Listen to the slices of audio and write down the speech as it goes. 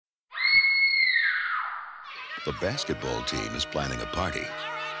The basketball team is planning a party.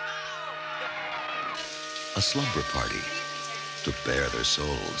 A slumber party to bare their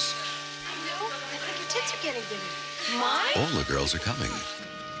souls. No, I think your tits are getting bigger. Mine? All the girls are coming,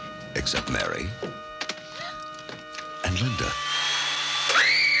 except Mary and Linda.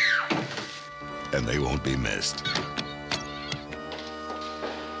 And they won't be missed.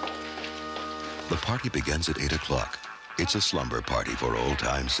 The party begins at 8 o'clock. It's a slumber party for old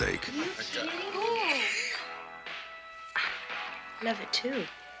time's sake. Love it too. Do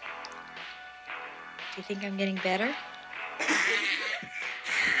you think I'm getting better?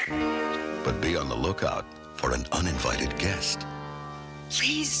 But be on the lookout for an uninvited guest.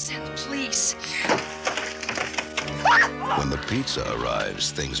 Please send the police. When the pizza arrives,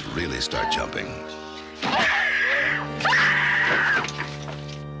 things really start jumping.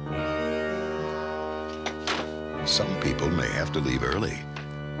 Some people may have to leave early,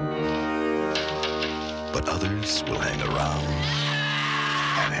 but others will hang around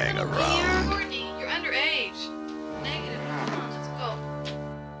and hang around. Courtney, you're underage. Negative. Come on, let's go.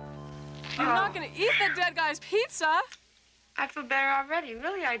 You're not gonna eat the dead guy's pizza. I feel better already.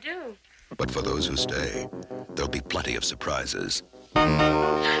 Really, I do. But for those who stay, there'll be plenty of surprises. And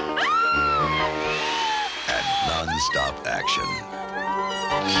non-stop action.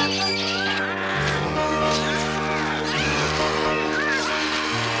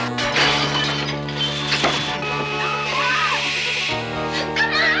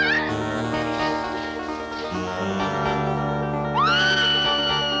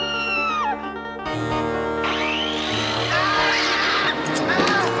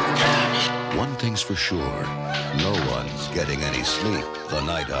 One thing's for sure, no one's getting any sleep the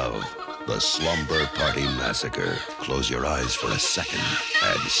night of the Slumber Party Massacre. Close your eyes for a second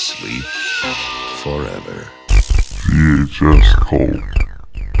and sleep forever. VHS code.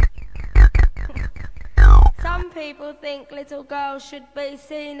 Some people think little girls should be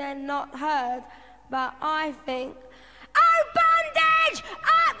seen and not heard, but I think, oh, bondage!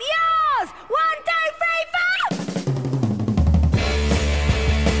 Up yours! 1, 2, 3, 4!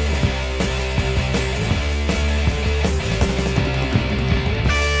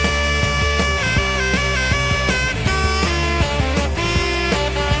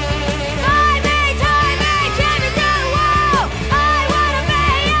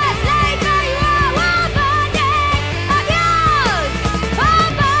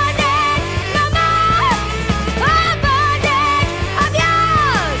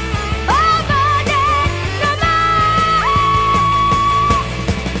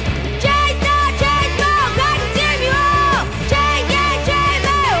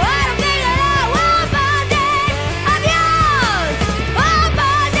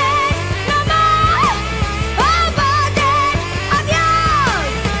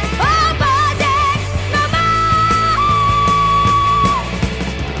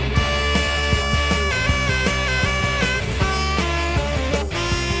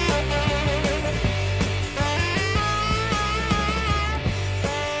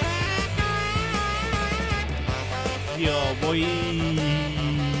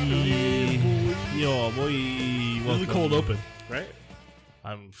 Cold open, right?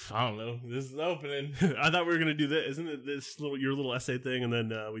 I don't know. This is the opening. I thought we were gonna do that. Isn't it this your little essay thing, and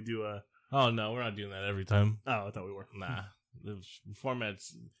then we do a. Oh no, we're not doing that every time. Oh, I thought we were. Nah, the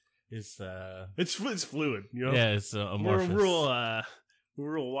format's it's fluid. You know. Yeah, it's amorphous.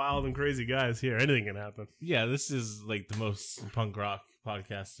 We're real wild and crazy guys here. Anything can happen. Yeah, this is like the most punk rock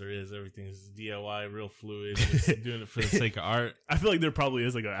podcast there is. Everything's DIY, real fluid. Just doing it for the sake of art. I feel like there probably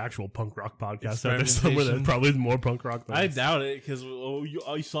is like an actual punk rock podcast out there somewhere that probably is more punk rock than I doubt it, because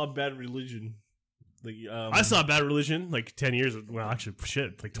you saw Bad Religion. Like, I saw Bad Religion like 10 years ago. Well, actually,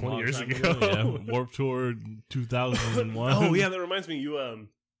 shit, like 20 years ago. Yeah. Warped Tour 2001. Oh, yeah, that reminds me.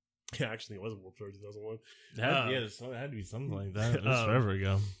 Yeah, actually, it was Warped Tour 2001. It had to be something like that. It was forever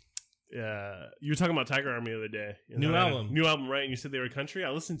ago. Yeah, you were talking about Tiger Army the other day. New album, right? And you said they were country. I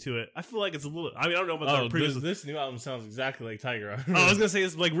listened to it. I feel like it's a little. I mean, I don't know about the previous. This new album sounds exactly like Tiger Army. Oh, I was gonna say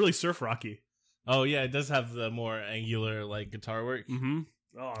it's like really surf rocky. Oh yeah, it does have the more angular like guitar work. Mm-hmm.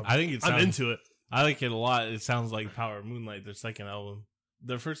 Oh, I think I'm into it. I like it a lot. It sounds like Power of Moonlight, their second album.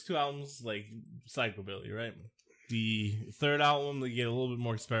 Their first two albums, like psychobilly, right? The third album, they get a little bit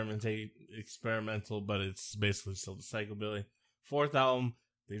more experimental, but it's basically still the psychobilly. Fourth album,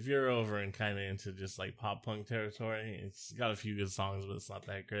 they veer over and kind of into just like pop punk territory. It's got a few good songs, but it's not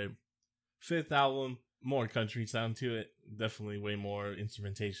that great. Fifth album, more country sound to it. Definitely way more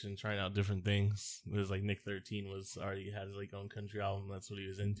instrumentation, trying out different things. It was like Nick 13 already had his like own country album. That's what he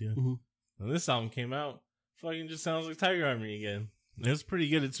was into. Mm-hmm. And this album came out, fucking just sounds like Tiger Army again. It's pretty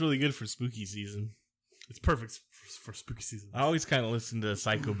good. It's really good for spooky season. It's perfect for spooky season. I always kind of listen to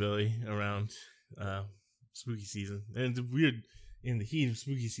Psychobilly around spooky season. And it's weird, in the heat of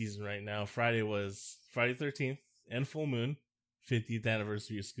spooky season right now, Friday was Friday 13th and full moon, 50th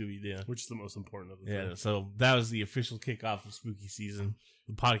anniversary of Scooby-Doo. Which is the most important of the Yeah, thing. so that was the official kickoff of spooky season.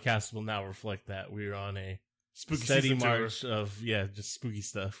 The podcast will now reflect that. We're on a Spooky steady season march of, just spooky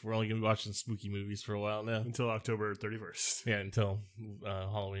stuff. We're only going to be watching spooky movies for a while now. Until October 31st. Yeah, until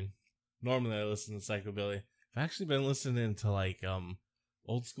Halloween. Normally I listen to Psychobilly. I've actually been listening to like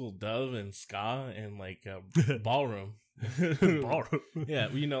old school dub and ska and like ballroom. Ballroom. Yeah,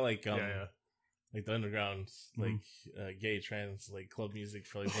 well, you know, like yeah. like the underground, like gay trans, like club music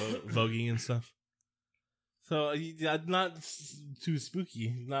for like voguing and stuff. So I'm not too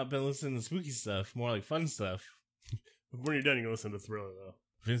spooky. Not been listening to spooky stuff. More like fun stuff. When you're done, you can listen to Thriller though.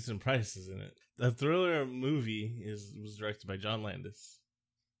 Vincent Price is in it. The Thriller movie was directed by John Landis.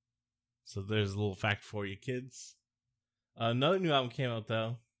 So there's a little fact for you kids. Another new album came out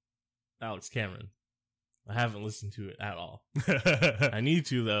though. Alex Cameron. I haven't listened to it at all. I need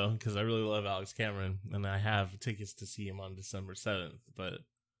to though, because I really love Alex Cameron, and I have tickets to see him on December 7th, but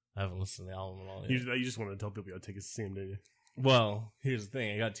I haven't listened to the album at all yet. You just wanted to tell people you had tickets to see him, didn't you? Well, here's the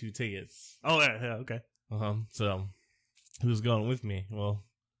thing. I got 2 tickets. Oh, yeah, okay. So, who's going with me? Well,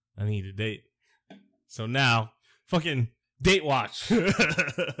 I need a date. So now, fucking Date Watch. This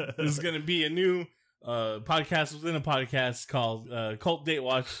is going to be a new podcast within a podcast called KvLt Date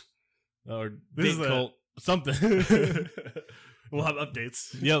Watch. Or Date Cult. Something. We'll have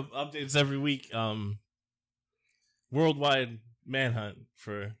updates. Yep, updates every week. Worldwide manhunt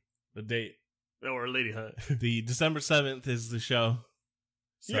for the date. Or Lady Hunt. The December 7th is the show.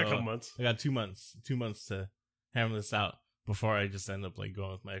 So You got a couple months. I got 2 months. 2 months to hammer this out before I just end up like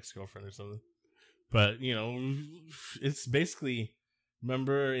going with my ex-girlfriend or something. But, you know, it's basically,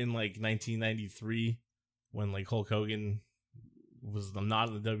 remember in like 1993 when like Hulk Hogan was not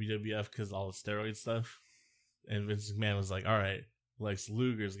in the WWF because all the steroid stuff? And Vince McMahon was like, all right, Lex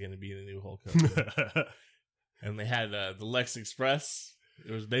Luger's going to be the new Hulk Hogan. And they had the Lex Express.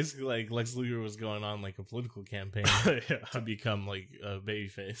 It was basically like Lex Luger was going on like a political campaign to become like a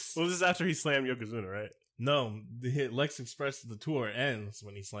babyface. Well, this is after he slammed Yokozuna, right? No, the hit Lex Express, the tour ends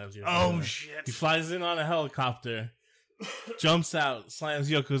when he slams Yokozuna. Oh, shit. He flies in on a helicopter, jumps out, slams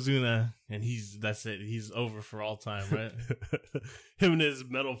Yokozuna, and that's it. He's over for all time, right? Him and his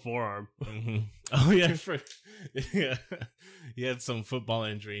metal forearm. Mm-hmm. Oh, yeah. Yeah. He had some football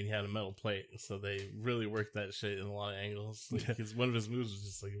injury and he had a metal plate, so they really worked that shit in a lot of angles. Because one of his moves was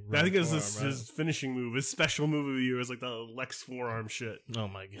just like I think it was his finishing move. His special move of the year was like the Lex forearm shit. Oh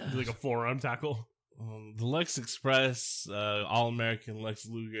my god. Like a forearm tackle. The Lex Express, All-American Lex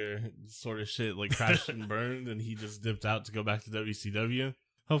Luger sort of shit like crashed and burned, and he just dipped out to go back to WCW.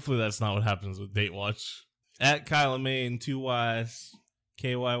 Hopefully that's not what happens with Date Watch. At Kyle Maine, 2 Y's,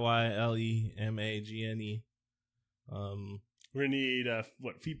 KyylEmagne. We're gonna need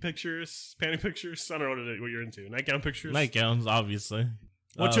feet pictures, panty pictures. I don't know what you're into. Nightgown pictures. Nightgowns, obviously.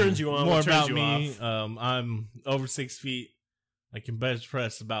 What turns you on? More What turns about you me. off? I'm over 6 feet. I can bench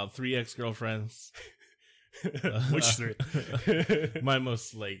press about 3 ex-girlfriends. Which 3? My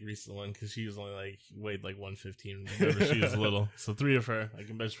most like recent one, because she was only like weighed like 115 whenever she was little. So 3 of her. I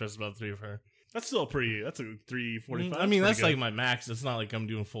can bench press about 3 of her. That's still that's a 345. I mean, that's like my max. It's not like I'm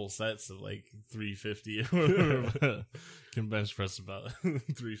doing full sets of like 350 or whatever. Can bench press about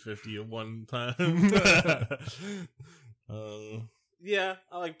 350 at one time. Yeah,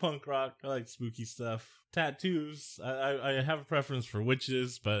 I like punk rock. I like spooky stuff. Tattoos. I have a preference for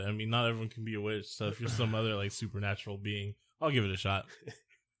witches, but I mean, not everyone can be a witch. So if you're some other like supernatural being, I'll give it a shot.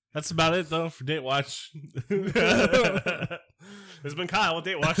 That's about it though for Date Watch. There's been Kyle with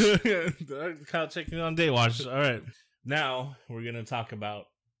Date Watch. Kyle checking in on Date Watch. All right, now we're gonna talk about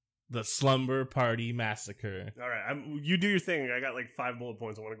the Slumber Party Massacre. All right, you do your thing. I got like 5 bullet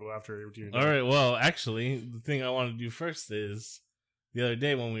points I want to go after. All right, well, actually, the thing I want to do first is the other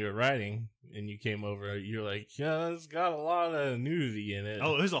day when we were riding and you came over, you're like, yeah, it's got a lot of nudity in it.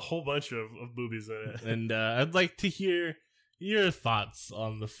 Oh, there's a whole bunch of boobies in it. And I'd like to hear your thoughts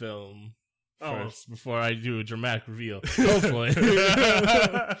on the film first before I do a dramatic reveal. Hopefully.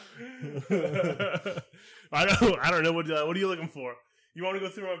 I don't know. What are you looking for? You want to go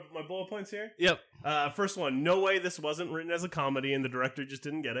through my bullet points here? Yep. First one, no way this wasn't written as a comedy and the director just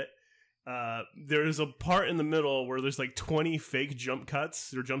didn't get it. There's a part in the middle where there's like 20 fake jump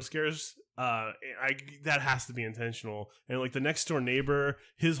cuts or jump scares. That has to be intentional. And like the next door neighbor,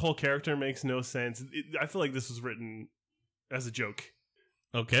 his whole character makes no sense. I feel like this was written as a joke.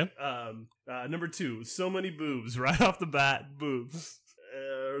 Okay. Number 2, so many boobs right off the bat. Boobs.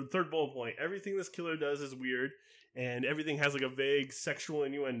 third bullet point. Everything this killer does is weird, and everything has like a vague sexual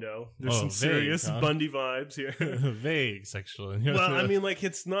innuendo. There's some serious Bundy vibes here. Vague sexual innuendo. Well, I mean, like,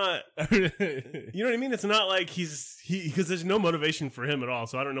 it's not. You know what I mean? It's not like because there's no motivation for him at all.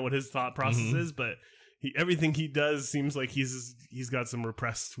 So I don't know what his thought process is, but everything he does seems like he's got some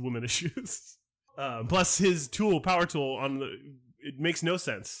repressed woman issues. Plus, his power tool it makes no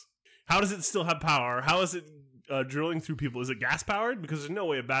sense. How does it still have power? How is it drilling through people? Is it gas powered? Because there's no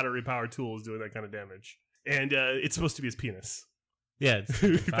way a battery powered tool is doing that kind of damage. And it's supposed to be his penis. Yeah,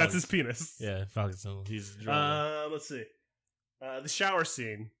 that's his penis. Yeah, Falcon symbol. He's drilling. Let's see. The shower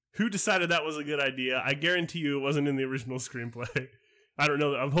scene. Who decided that was a good idea? I guarantee you it wasn't in the original screenplay. I don't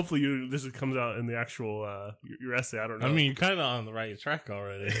know. Hopefully this comes out in the actual your essay. I don't know. I mean, you're kind of on the right track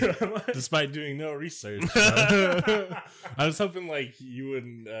already, despite doing no research. I was hoping like you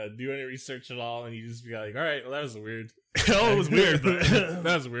wouldn't do any research at all, and you just be like, "All right, well that was weird." Oh, it was weird, but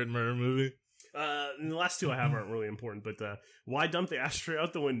that was a weird murder movie. And the last two I have aren't really important, but why dump the ashtray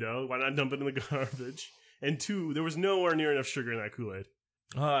out the window? Why not dump it in the garbage? And two, there was nowhere near enough sugar in that Kool-Aid.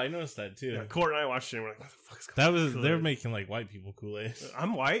 Oh, I noticed that too. Yeah, Court and I watched it and we're like, what the fuck is going on? They're making like white people Kool-Aid.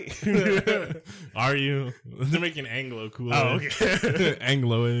 I'm white. Are you? They're making Anglo Kool-Aid. Oh, okay.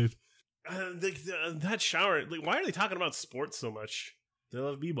 Anglo-Aid. That shower, like, why are they talking about sports so much? They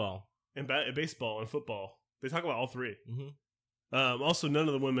love b-ball. And baseball and football. They talk about all three. Mm-hmm. Also, none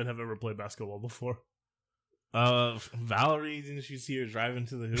of the women have ever played basketball before. Valerie, didn't you see her driving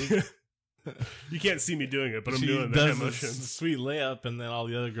to the hoop? You can't see me doing it, but I'm doing that the motion. Sweet layup, and then all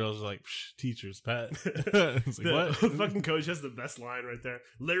the other girls are like, teacher's pet. It's like, what? The fucking coach has the best line right there.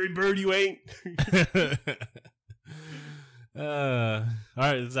 Larry Bird, you ain't. All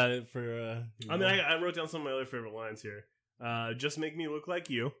right, is that it for... I mean, I wrote down some of my other favorite lines here. Just make me look like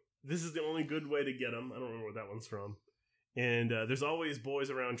you. This is the only good way to get them. I don't remember what that one's from. And there's always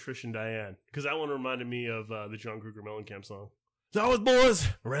boys around Trish and Diane. Because that one reminded me of the John Cougar Mellencamp song. There's always boys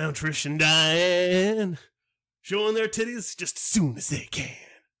around Trish and Diane, showing their titties just as soon as they can.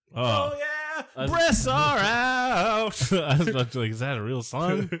 Oh yeah, breasts are out. I was about to like, is that a real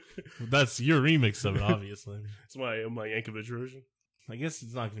song? That's your remix of it, obviously. It's my Yankovic version. I guess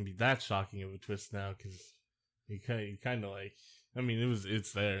it's not going to be that shocking of a twist now, because you kind of like, I mean,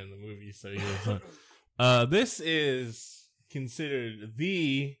 it's there in the movie, so this is considered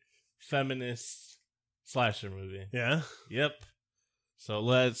the feminist slasher movie. Yeah? Yep. So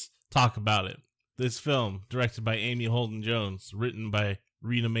let's talk about it. This film, directed by Amy Holden Jones, written by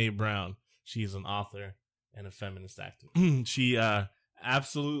Rita Mae Brown. She's an author and a feminist activist. She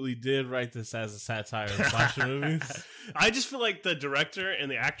absolutely did write this as a satire of slasher movies. I just feel like the director and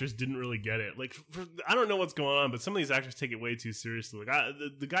the actors didn't really get it. Like, I don't know what's going on, but some of these actors take it way too seriously. Like,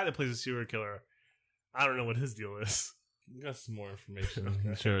 the guy that plays a serial killer, I don't know what his deal is. I got some more information I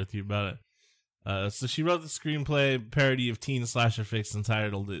can share with you about it. So she wrote the screenplay parody of teen slasher fix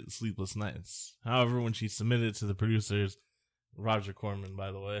entitled Sleepless Nights. However, when she submitted it to the producers, Roger Corman,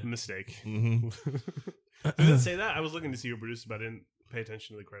 by the way. Mistake. Mm-hmm. Did it say that? I was looking to see who produced it, but I didn't pay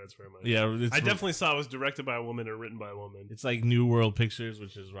attention to the credits very much. Yeah, I definitely saw it was directed by a woman or written by a woman. It's like New World Pictures,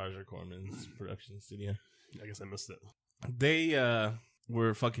 which is Roger Corman's production studio. I guess I missed it. They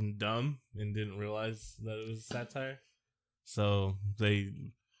were fucking dumb and didn't realize that it was satire. So they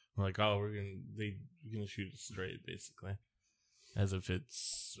were like, "Oh, we're gonna shoot it straight," basically, as if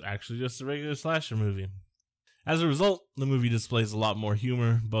it's actually just a regular slasher movie. As a result, the movie displays a lot more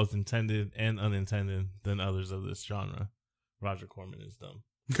humor, both intended and unintended, than others of this genre. Roger Corman is dumb.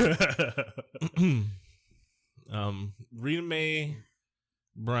 Rita Mae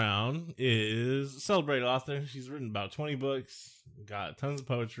Brown is a celebrated author. She's written about 20 books, got tons of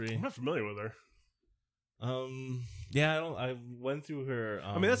poetry. I'm not familiar with her. Yeah, I went through her.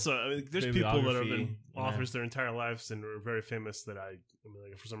 I mean, there's people that have been authors their entire lives and are very famous that I mean,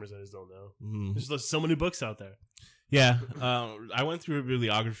 like, for some reason I just don't know. Mm. There's so many books out there. Yeah, I went through her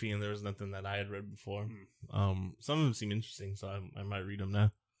bibliography and there was nothing that I had read before. Some of them seem interesting, so I might read them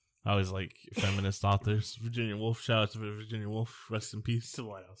now. I always like feminist authors. Virginia Woolf, shout out to Virginia Woolf, rest in peace. To the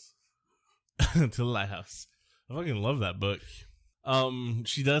Lighthouse. To the Lighthouse. I fucking love that book.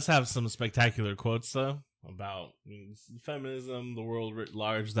 She does have some spectacular quotes though about feminism, the world writ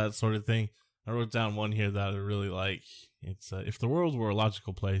large, that sort of thing. I wrote down one here that I really like. It's if the world were a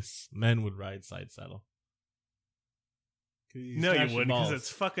logical place, men would ride side saddle. No, you wouldn't, because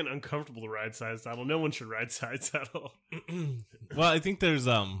it's fucking uncomfortable to ride side saddle. No one should ride side saddle. Well, I think there's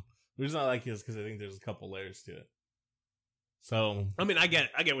the reason I like it is because I think there's a couple layers to it. So I mean, I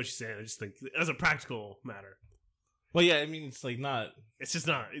get what you're saying. I just think as a practical matter. Well, yeah, I mean, it's like not. It's just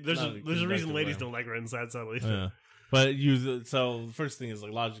not. There's a reason ladies don't like riding side saddle either. But so the first thing is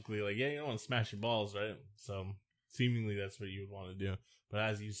like logically, like, yeah, you don't want to smash your balls, right? So seemingly that's what you would want to do. But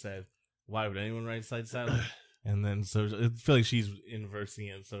as you said, why would anyone ride side saddle? And then so I feel like she's inversing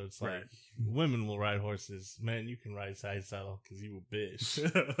it. So it's like women will ride horses. Man, you can ride side saddle because you a bitch.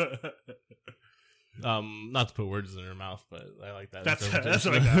 Not to put words in her mouth, but I like that. That's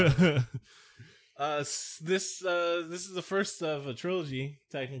what I got. This is the first of a trilogy.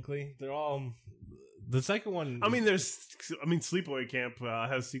 Technically, they're all the second one. I mean, Sleepaway Camp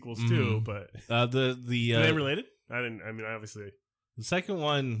has sequels too, but are they related? Obviously, the second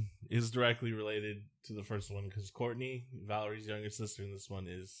one is directly related to the first one because Courtney, Valerie's younger sister, in this one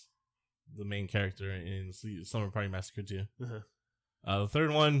is the main character in Slumber Party Massacre 2. The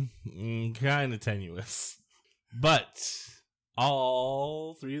third one, kind of tenuous. But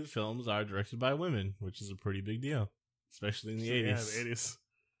all three of the films are directed by women, which is a pretty big deal, especially in the 80s. Yeah, the 80s.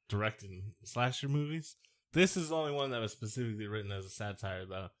 Directing slasher movies. This is the only one that was specifically written as a satire,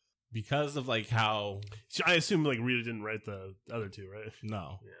 though. Because of, like, how... I assume, like, Rita didn't write the other two, right?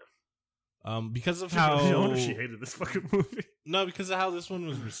 No. Yeah. Because of how... I wonder if she hated this fucking movie. No, because of how this one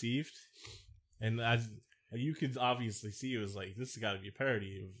was received. And as you could obviously see, it was like, this has got to be a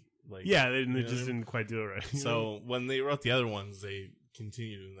parody of, like... Yeah, they just didn't quite do it right. So, when they wrote the other ones, they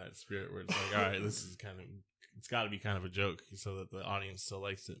continued in that spirit where it's like, all right, this is kind of... It's got to be kind of a joke so that the audience still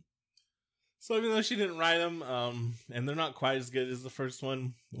likes it. So even though she didn't write them, and they're not quite as good as the first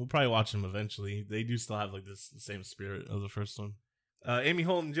one, we'll probably watch them eventually. They do still have like the same spirit of the first one. Amy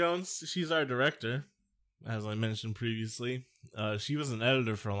Holden Jones, she's our director, as I mentioned previously. She was an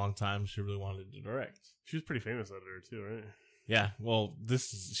editor for a long time. She really wanted to direct. She was pretty famous editor too, right? Yeah, well,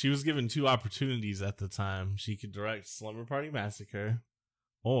 she was given two opportunities at the time. She could direct Slumber Party Massacre,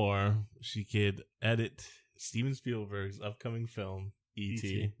 or she could edit Steven Spielberg's upcoming film,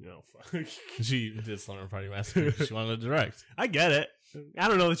 E.T. No, fuck. She did Slumber Party Massacre. She wanted to direct. I get it. I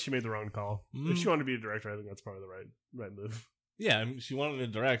don't know that she made the wrong call. If she wanted to be a director, I think that's probably the right move. Yeah, I mean, she wanted to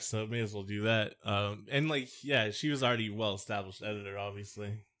direct, so may as well do that. And like, yeah, she was already a well-established editor,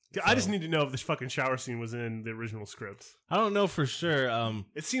 obviously. I just need to know if this fucking shower scene was in the original script. I don't know for sure.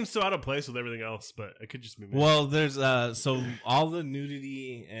 It seems so out of place with everything else, but it could just be me. Well, there's so all the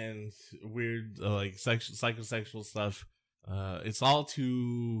nudity and weird like psychosexual stuff. It's all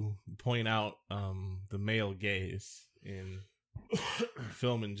to point out the male gaze in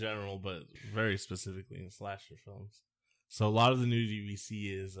film in general, but very specifically in slasher films. So a lot of the nudity we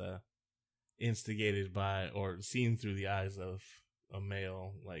see is instigated by or seen through the eyes of a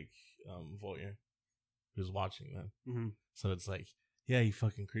male like voyeur who's watching them. Mm-hmm. So it's like, yeah, you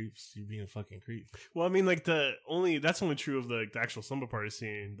fucking creeps. You're being a fucking creep. Well, I mean, like that's only true of the actual slumber party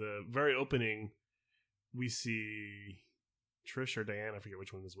scene. The very opening, we see Trish or Diane, I forget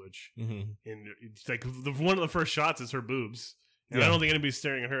which one is which. Mm-hmm. And it's like one of the first shots is her boobs, and I don't think anybody's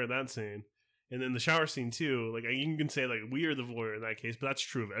staring at her in that scene. And then the shower scene too. Like you can say like we are the voyeur in that case, but that's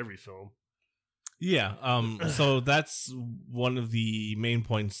true of every film. Yeah. So that's one of the main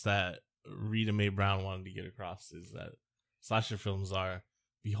points that Rita Mae Brown wanted to get across is that slasher films are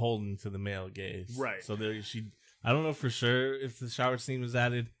beholden to the male gaze. Right. So I don't know for sure if the shower scene was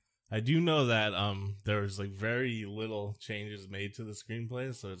added. I do know that there was like very little changes made to the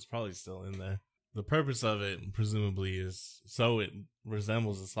screenplay, so it's probably still in there. The purpose of it, presumably, is so it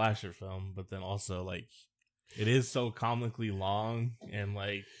resembles a slasher film, but then also like it is so comically long and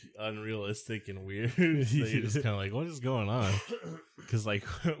like unrealistic and weird that you're just kind of like, what is going on? Because like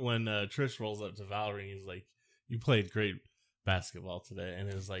when Trish rolls up to Valerie, he's like, "You played great basketball today," and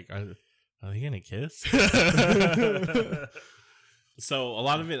it's like, "Are they gonna kiss?" So a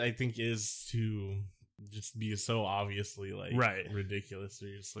lot of it, I think, is to just be so obviously like ridiculous. So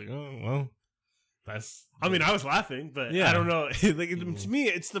you're just like, oh well, that's. I mean, I was laughing, but yeah. I don't know. Like to me,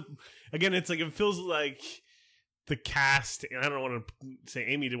 it's it's like it feels like the cast, and I don't want to say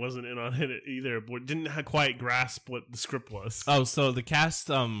Amy wasn't in on it either, but didn't quite grasp what the script was. Oh, so the cast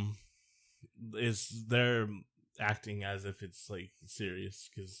is they're acting as if it's like serious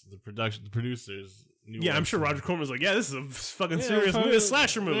because the producers. I'm sure Roger Corman was like, "Yeah, this is a fucking serious movie, a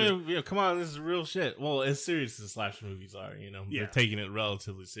slasher movie. Yeah, come on, this is real shit." Well, as serious as slasher movies are, they're taking it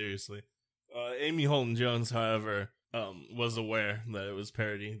relatively seriously. Amy Holden Jones, however, was aware that it was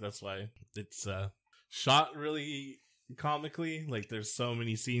parody. That's why it's shot really comically. Like, there's so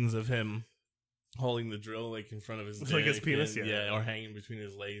many scenes of him holding the drill like in front of his dick, like his penis, or hanging between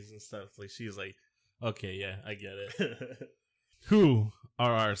his legs and stuff. Like, she's like, "Okay, yeah, I get it." Who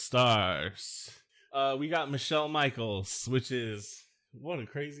are our stars? We got Michelle Michaels, which is what a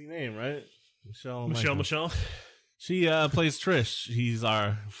crazy name, right? Michelle. Michelle. She plays Trish. She's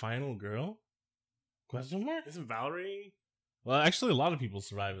our final girl? ? Question mark? Isn't Valerie? Well, actually, a lot of people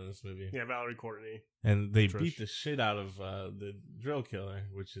survive in this movie. Yeah, Valerie Courtney. And they Trish. beat the shit out of the drill killer,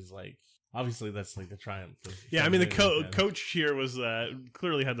 which is like, obviously that's like the triumph. Yeah, I mean, the coach here was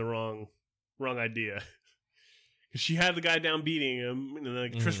clearly had the wrong idea. She had the guy down beating him, and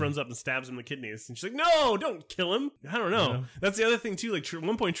then Trish runs up and stabs him in the kidneys. And she's like, no, don't kill him. I don't know. Yeah. That's the other thing, too. Like, at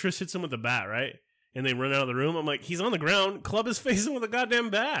one point, Trish hits him with a bat, right? And they run out of the room. I'm like, he's on the ground. Club his face in with a goddamn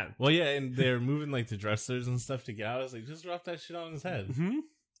bat. Well, yeah, and they're moving, like, the dressers and stuff to get out. I was like, just drop that shit on his head. Mm-hmm.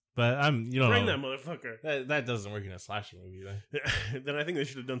 But bring that motherfucker. That doesn't work in a slasher movie, though. Then I think they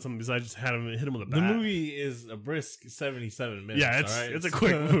should have done something besides just hit him with a bat. The movie is a brisk 77 minutes. Yeah, it's a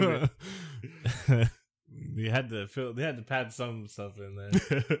quick movie. They had to pad some stuff in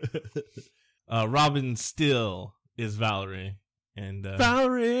there. Robin Steele is Valerie, and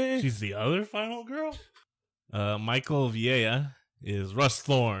Valerie, she's the other final girl. Michael Vieira is Russ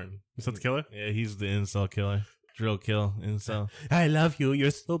Thorne. Is that the killer? Yeah, he's the incel killer. Drill kill incel. I love you.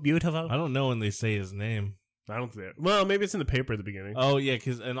 You're so beautiful. I don't know when they say his name. I don't think. Well, maybe it's in the paper at the beginning. Oh yeah,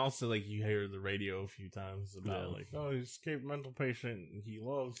 and also like you hear the radio a few times about like, oh, he's escaped mental patient. And he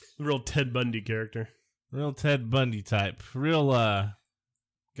loves the real Ted Bundy character. Real Ted Bundy type. Real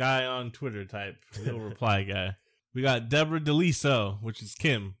guy on Twitter type. Real reply guy. We got Deborah DeLiso, which is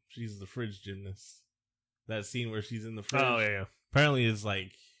Kim. She's the fridge gymnast. That scene where she's in the fridge. Oh, yeah. Apparently it's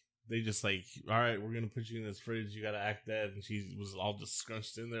like, they just like, all right, we're going to put you in this fridge. You got to act dead. And she was all just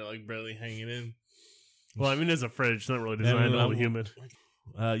scrunched in there, like barely hanging in. Well, I mean, it's a fridge. It's not really designed to hold a human.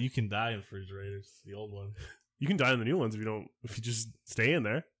 You can die in refrigerators, the old ones. You can die in the new ones if you just stay in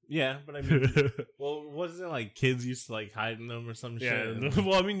there. Yeah, but I mean, well, wasn't it like kids used to like hide in them or some shit? Yeah,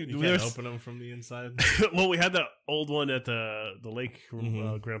 well, I mean, you can't open them from the inside. Well, we had that old one at the lake,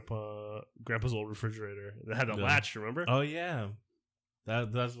 Grandpa's old refrigerator that had a latch. Remember? Oh yeah,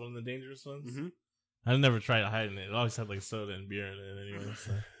 that's one of the dangerous ones. Mm-hmm. I never tried hiding it. It always had like soda and beer in it anyway,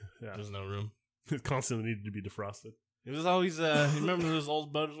 so there's no room. It constantly needed to be defrosted. It was always remember those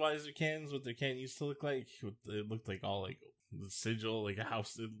old Budweiser cans? What their can used to look like? It looked like all like the sigil, like a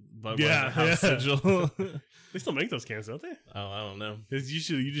house. House sigil. They still make those cans, don't they? Oh, I don't know. Because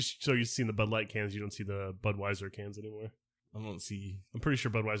usually you just so you've seen the Bud Light cans, you don't see the Budweiser cans anymore. I don't see. I'm pretty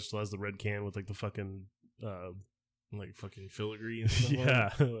sure Budweiser still has the red can with like the fucking like fucking filigree and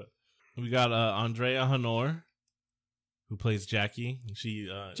stuff. Yeah. We got Andrea Honor, who plays Jackie.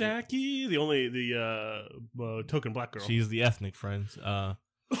 She Jackie, the token black girl. She's the ethnic friend.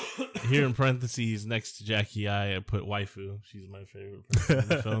 Here in parentheses, next to Jackie, I put waifu. She's my favorite person in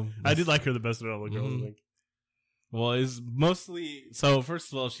the film. I did like her the best of all the girls. I think. Well, it's mostly so.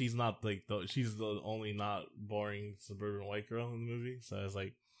 First of all, she's not like she's the only not boring suburban white girl in the movie. So I was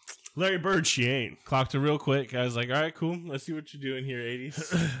like, Larry Bird, she ain't. Clocked her real quick. I was like, all right, cool. Let's see what you're doing here,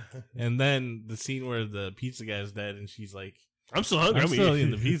 80s. And then the scene where the pizza guy's dead, and she's like, I'm still hungry. I'm still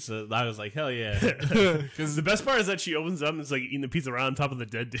eating the pizza. I was like, hell yeah. Because the best part is that she opens up and it's like eating the pizza right on top of the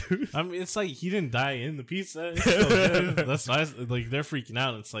dead dude. I mean, it's like he didn't die in the pizza. It's still good. That's why like they're freaking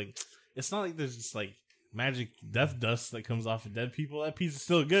out. It's like, it's not like there's just like magic death dust that comes off of dead people. That pizza's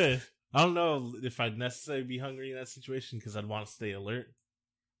still good. I don't know if I'd necessarily be hungry in that situation because I'd want to stay alert.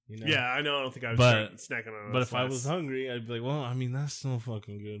 You know? Yeah, I know. I don't think I would start snacking on it. But if I was hungry, I'd be like, well, I mean, that's still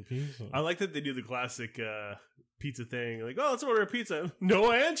fucking good pizza. I like that they do the classic pizza thing. Like, oh, let's order a pizza.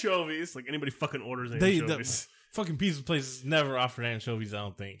 No anchovies. Like, anybody fucking orders anchovies. Fucking pizza places never offered anchovies, I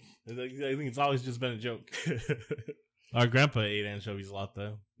don't think. I think it's always just been a joke. Our grandpa ate anchovies a lot,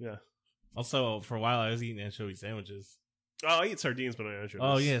 though. Yeah. Also, for a while, I was eating anchovy sandwiches. Oh, I eat sardines, but not anchovies.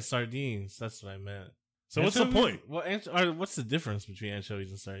 Oh, yeah, sardines. That's what I meant. So what's the point? Well, what's the difference between anchovies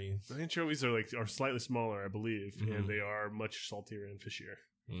and sardines? Anchovies are slightly smaller, I believe, and they are much saltier and fishier.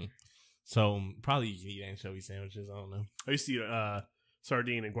 Mm. So probably you can eat anchovy sandwiches. I don't know. I used to eat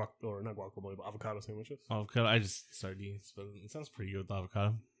sardine and not guacamole, but avocado sandwiches. Avocado, I just sardines, but it sounds pretty good with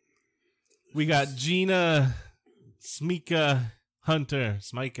avocado. We got Gina Smika Hunter.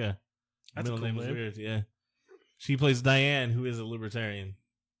 Smika. That's middle a cool name is name. weird. Yeah, she plays Diane, who is a libertarian.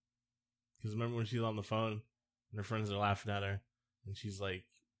 Because remember when she's on the phone and her friends are laughing at her, and she's like,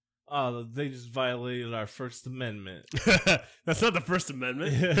 "Oh, they just violated our First Amendment." That's not the First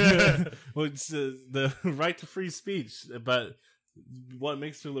Amendment. Well, it's the right to free speech. But what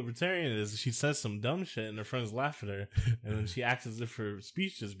makes her libertarian is she says some dumb shit, and her friends laugh at her, and then she acts as if her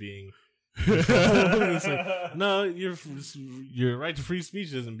speech is being. It's like, no, your right to free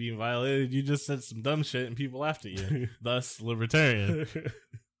speech isn't being violated. You just said some dumb shit, and people laughed at you. Thus, libertarian.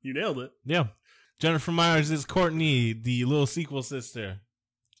 You nailed it. Yeah. Jennifer Myers is Courtney, the little sequel sister.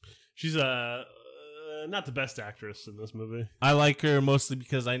 She's Not the best actress in this movie. I like her mostly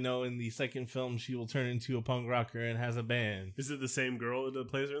because I know in the second film she will turn into a punk rocker and has a band. Is it the same girl that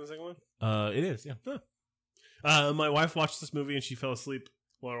plays her in the second one? It is, yeah. My wife watched this movie and she fell asleep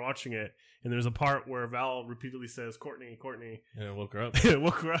while watching it. And there's a part where Val repeatedly says, Courtney, Courtney. And it woke her up. It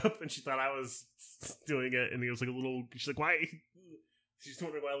woke her up and she thought I was doing it. And it was like a little, she's like, why? She's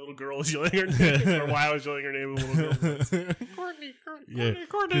wondering why a little girl was yelling her name or why I was yelling her name. A little girl. Courtney, Yeah,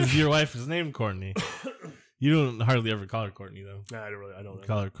 because your wife is named Courtney. You don't hardly ever call her Courtney, though. Nah, I don't know.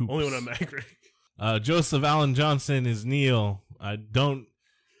 Call her Coops. Only when I'm angry. Joseph Allen Johnson is Neil.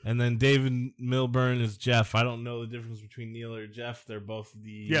 And then David Milburn is Jeff. I don't know the difference between Neil or Jeff. They're both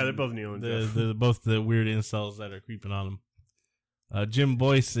they're both Neil and Jeff. They're both the weird incels that are creeping on him. Jim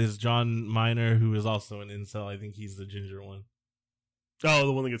Boyce is John Miner, who is also an incel. I think he's the ginger one. Oh,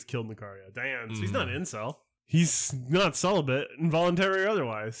 the one that gets killed in the car, yeah. Diane. So he's not an incel. He's not celibate, involuntary or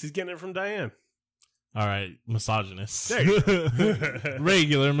otherwise. He's getting it from Diane. All right, misogynist. There you go.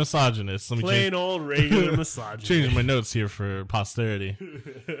 Regular misogynist. Let me Plain old regular misogynist. Changing my notes here for posterity.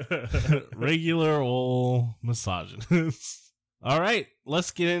 Regular old misogynist. All right,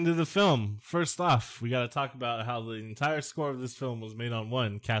 let's get into the film. First off, we got to talk about how the entire score of this film was made on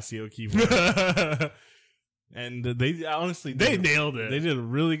one Casio keyboard. And they honestly nailed it. They did a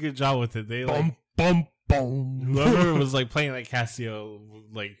really good job with it. They bum, bum, bum. Whoever was like playing that Casio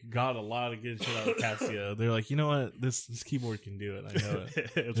like got a lot of good shit out of Casio. They're like, you know what, this keyboard can do it. I know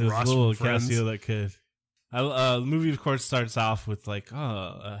it. It's There's Ross a little from Friends. Casio that could. The movie, of course, starts off with like,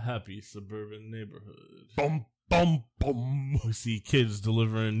 a happy suburban neighborhood. Bum, bum, bum. We see kids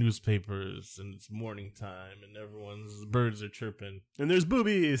delivering newspapers, and it's morning time, and everyone's birds are chirping, and there's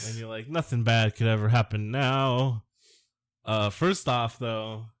boobies, and you're like, nothing bad could ever happen now. First off,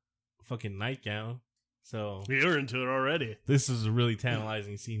 though, fucking nightgown. So you're into it already. This is a really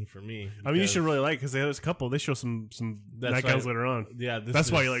tantalizing scene for me. I mean, you should really like because there's a couple. They show some nightgowns later on. Yeah,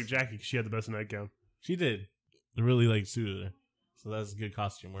 that's why you like Jackie. Cause she had the best nightgown. She did. It really like suited her. So that's good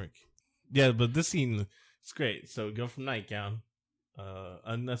costume work. Yeah, but this scene is great. So we go from nightgown,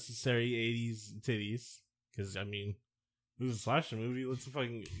 unnecessary 80s titties. Because I mean, this is a slasher movie. Let's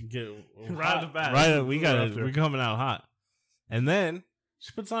fucking get right off the bat. Right, we're coming out hot. And then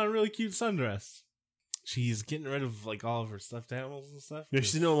she puts on a really cute sundress. She's getting rid of like all of her stuffed animals and stuff. Yeah,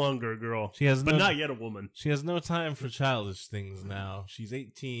 she's no longer a girl. But not yet a woman. She has no time for childish things now. She's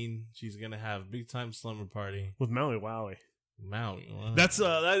 18. She's gonna have big time slumber party with Maui Wowie. Maui. Wow. That's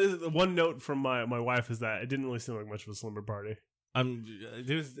that is one note from my wife is that it didn't really seem like much of a slumber party.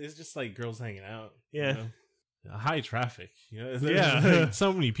 It's just like girls hanging out. Yeah. You know? High traffic. You know? Yeah. Like,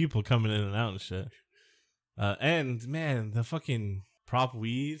 so many people coming in and out and shit. And man, the fucking prop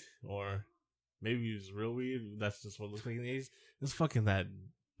weed or. Maybe it was real weed. That's just what it looked like in the 80s. It's fucking that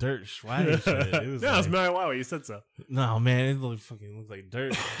dirt swag shit. It was yeah, it's Mary Wow. You said so. No, man. It looked like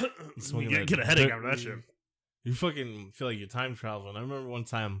dirt. You get a headache after that shit. You fucking feel like you're time traveling. I remember one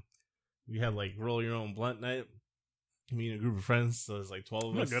time we had like roll your own blunt night. Me and a group of friends. So there's like 12 of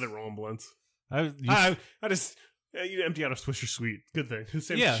us. I'm not good at rolling blunts. I just... you empty out a Swisher Sweet. Good thing.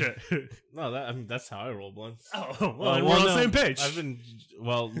 Same shit. No, that's how I roll blunts. Oh, well, we're on the same page.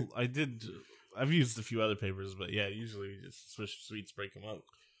 I've used a few other papers, but yeah, usually just Swisher Sweets break them up.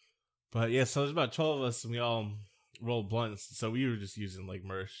 But yeah, so there's about 12 of us, and we all rolled blunts. So we were just using like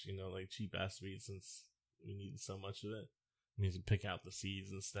Mersh, like cheap ass weed, since we needed so much of it. We need to pick out the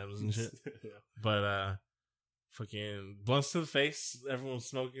seeds and stems and shit. Yeah. But fucking blunts to the face. Everyone was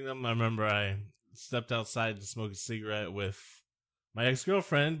smoking them. I remember I stepped outside to smoke a cigarette with my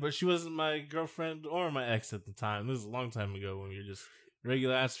ex-girlfriend, but she wasn't my girlfriend or my ex at the time. This was a long time ago when we were just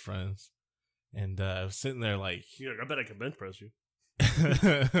regular ass friends. And I was sitting there like... You're like, I bet I can bench press you.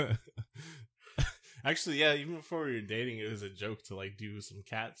 Actually, yeah, even before we were dating, it was a joke to like do some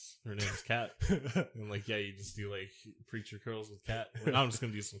cats. Her name's Cat. And like, yeah, you just do like preacher curls with Cat. Like, I'm just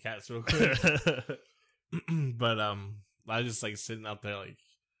going to do some cats real quick. But I just like sitting out there like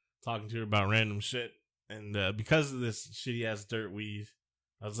talking to her about random shit. And because of this shitty ass dirt weed,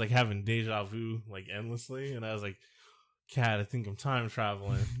 I was like having deja vu like endlessly. And I was like, Cat, I think I'm time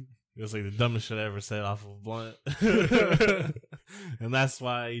traveling. It was like the dumbest shit I ever said off of a blunt. And that's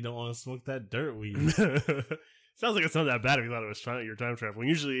why you don't want to smoke that dirt weed. Sounds like it's not that bad if you thought it was your time traveling.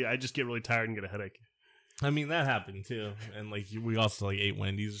 Usually I just get really tired and get a headache. I mean, that happened too. And like we also like ate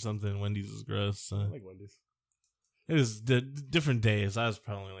Wendy's or something. Wendy's is gross. So. I like Wendy's. It was different days. I was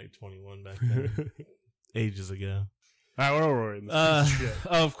probably like 21 back then. Ages ago. All right, what are we in this piece of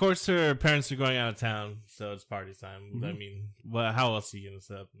shit? Of course, her parents are going out of town, so it's party time. Mm-hmm. I mean, how else are you gonna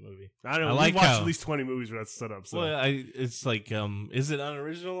set up a movie? I don't know. I like We've watched how- at least 20 movies where that's set up. So. Well, it's like, is it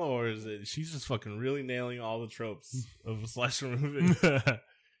unoriginal or is it? She's just fucking really nailing all the tropes of a slasher movie.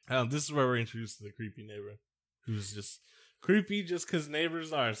 This is where we're introduced to the creepy neighbor, who's just creepy just because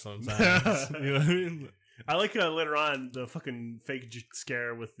neighbors are sometimes. You know what I mean? I like later on the fucking fake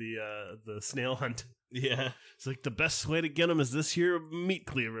scare with the snail hunt. Yeah. It's like the best way to get them is this here meat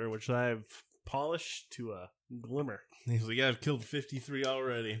cleaver, which I've polished to a glimmer. He's like, yeah, I've killed 53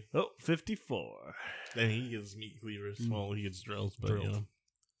 already. Oh, 54. And he gets meat cleavers. Well, he gets drills, but Drills. you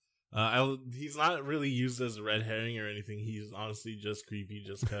know. He's not really used as a red herring or anything. He's honestly just creepy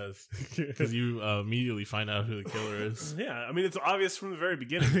just because you immediately find out who the killer is. Yeah, I mean, it's obvious from the very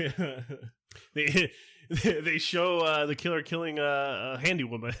beginning. They show the killer killing a handy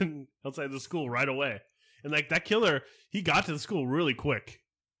woman outside the school right away. And like that killer, he got to the school really quick.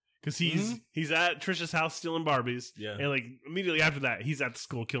 Because he's at Trisha's house stealing Barbies. Yeah. And like immediately after that, he's at the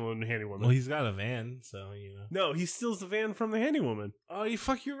school killing a handy woman. Well, he's got a van, so, you know. No, he steals the van from the handy woman. Oh,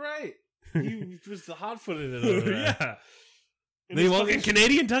 you're right. You just hot-footed it over there. Yeah. In They his want- fucking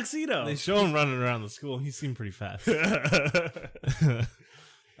Canadian tuxedo. They show him running around the school. He seemed pretty fast.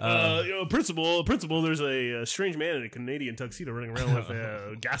 Principal, there's a strange man in a Canadian tuxedo running around with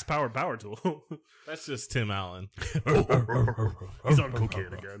a gas-powered power tool. That's just Tim Allen. He's on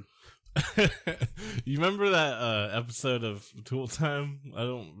cocaine again. You remember that episode of Tool Time? I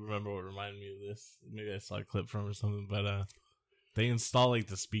don't remember what reminded me of this. Maybe I saw a clip from it or something, but they install like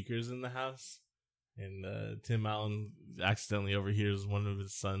the speakers in the house, and Tim Allen accidentally overhears one of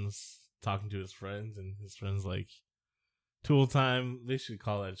his sons talking to his friends, and his friend's like, Tool Time, they should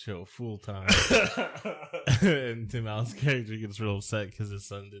call that show Fool Time. And Tim Allen's character gets real upset because his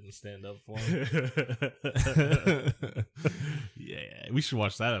son didn't stand up for him. Yeah, we should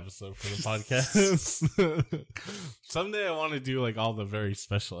watch that episode for the podcast. Someday I want to do like all the very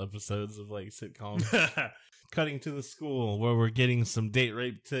special episodes of like sitcoms. Cutting to the school where we're getting some date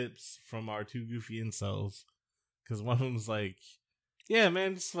rape tips from our two goofy incels. Because one of them's like, yeah,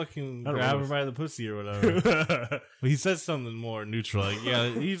 man, just fucking grab her by the pussy or whatever. But he says something more neutral, like, yeah,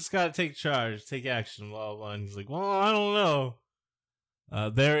 you just gotta take charge, take action, blah, blah, blah. And he's like, well, I don't know.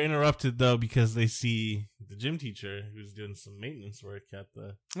 They're interrupted, though, because they see the gym teacher who's doing some maintenance work at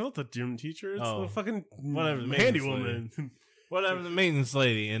the... Not the gym teacher, it's the fucking whatever, the handy maintenance woman. Whatever, the maintenance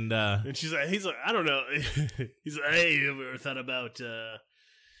lady. And he's like, I don't know. He's like, hey, you ever thought about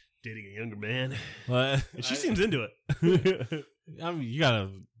dating a younger man? What? And she seems into it. I mean, you gotta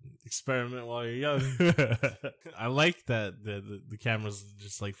experiment while you're young. I like that the camera's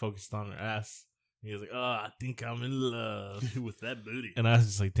just like focused on her ass. He was like, oh, I think I'm in love with that booty. And I was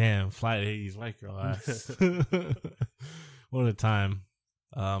just like, damn, flat 80s white girl ass. What a time.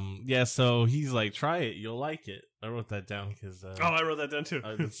 Yeah, so he's like, try it, you'll like it. I wrote that down because I wrote that down too.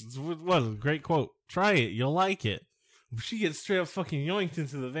 What a great quote. Try it, you'll like it. She gets straight up fucking yoinked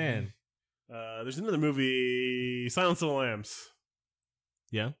into the van. There's another movie, Silence of the Lambs.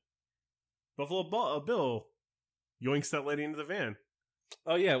 Yeah. Buffalo Bill yoinks that lady into the van.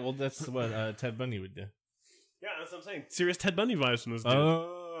 Oh yeah, well that's what Ted Bundy would do. Yeah, that's what I'm saying. Serious Ted Bundy vibes from this dude.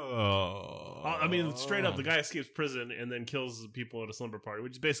 Oh. I mean, straight up, the guy escapes prison and then kills people at a slumber party,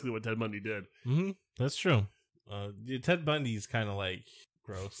 which is basically what Ted Bundy did. Mm-hmm. That's true. Ted Bundy's kind of like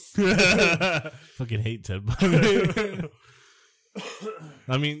gross. Fucking hate Ted Bundy.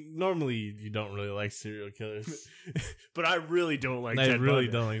 I mean, normally you don't really like serial killers, but I really don't like. I really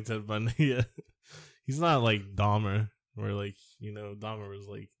don't like Ted Bundy. Yeah. He's not like Dahmer, where like Dahmer was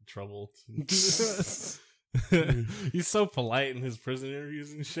like troubled. He's so polite in his prison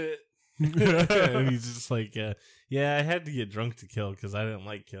interviews and shit. And he's just like, yeah, I had to get drunk to kill because I didn't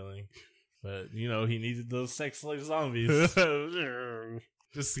like killing, but he needed those sex slave zombies.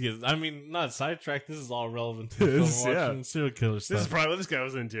 Just to get, I mean, not sidetracked. This is all relevant to watching serial killer stuff. This is probably what this guy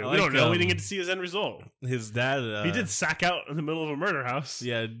was into. We like, don't know. We didn't get to see his end result. His dad, he did sack out in the middle of a murder house.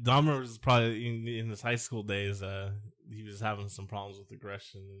 Yeah, Dahmer was probably in his high school days. He was having some problems with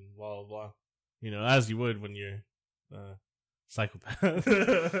aggression and blah blah blah. As you would when you're psychopath.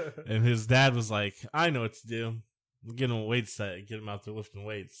 And his dad was like, "I know what to do. Get him a weight set. Get him out there lifting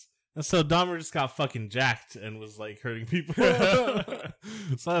weights." And so Dahmer just got fucking jacked and was like hurting people. So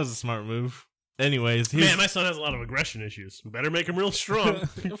that was a smart move. Anyways, man, my son has a lot of aggression issues. Better make him real strong.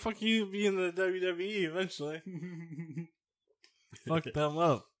 Fuck you, be in the WWE eventually. Fuck them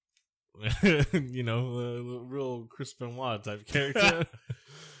up. A real Chris Benoit type character.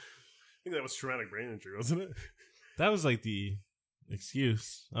 I think that was traumatic brain injury, wasn't it? That was like the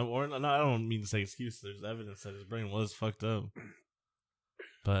excuse. Or no, I don't mean to say excuse. There's evidence that his brain was fucked up.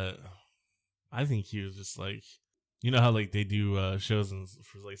 But I think he was just like, you know how like they do shows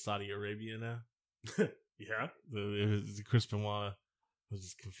for like Saudi Arabia now? Yeah. Chris Benoit was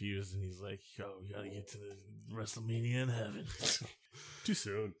just confused, and he's like, "Yo, we gotta get to the WrestleMania in heaven." Too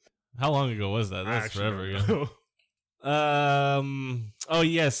soon. How long ago was that? That's forever ago. Oh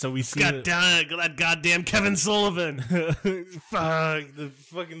yeah, so we see that goddamn Kevin Sullivan. Fuck the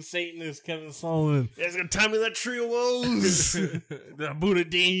fucking Satanist Kevin Sullivan. Yeah, he's gonna tie me that tree of woes. The Buddha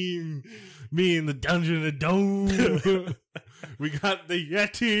Dame, me in the dungeon of the dome. We got the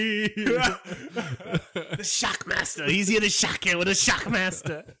Yeti. The Shockmaster. He's here to shock you with a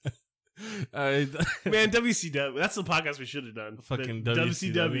Shockmaster. Man, WCW. That's the podcast we should have done. Fucking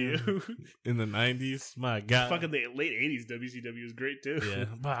WCW. In the 90s. My God. Fucking the late 80s WCW was great too. Yeah.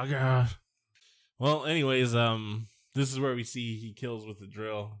 My God. Well, anyways, this is where we see he kills with the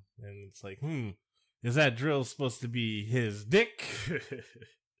drill. And it's like, is that drill supposed to be his dick?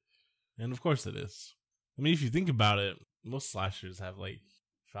 And of course it is. I mean, if you think about it, most slashers have like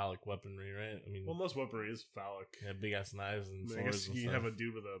phallic weaponry, right? I mean, well, most weaponry is phallic. Yeah, big ass knives and swords. I guess and you stuff. have a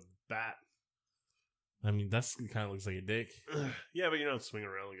dude with a bat. I mean, that's kind of looks like a dick. Yeah, but you're not swinging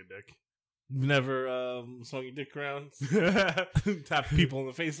around like a dick. You've never swung your dick around, tap people in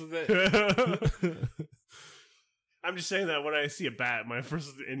the face with it. I'm just saying that when I see a bat, my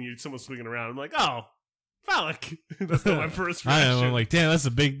first someone swinging around, I'm like, oh, phallic. That's not my first reaction. I'm like, damn, that's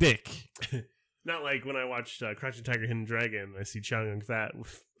a big dick. Not like when I watched Crouching Tiger, Hidden Dragon, I see Chow Yun Fat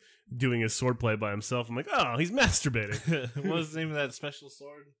doing his swordplay by himself. I'm like, oh, he's masturbating. What was the name of that special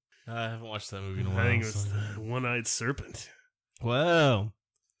sword? I haven't watched that movie in a while. I think it was the One-Eyed Serpent. Wow.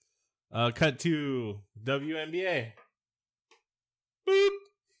 Cut to WNBA. Boop.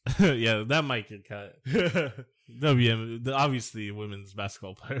 Yeah, that might get cut. Obviously, women's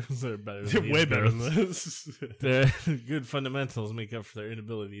basketball players are better. They're way better than this. Their good fundamentals make up for their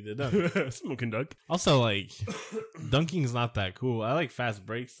inability to dunk. Someone can dunk. Also, like, dunking's not that cool. I like fast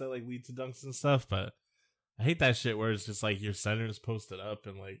breaks that like lead to dunks and stuff, but I hate that shit where it's just like your center's posted up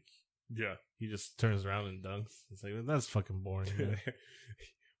and like, yeah, he just turns around and dunks. It's like, that's fucking boring.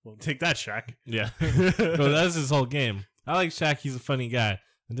 Well, take that, Shaq. Yeah. No, that's his whole game. I like Shaq. He's a funny guy.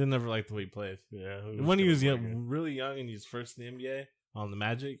 I didn't ever like the way he played. Yeah. When he was young, really young and he was first in the NBA on the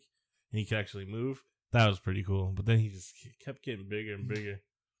Magic and he could actually move, that was pretty cool. But then he just kept getting bigger and bigger.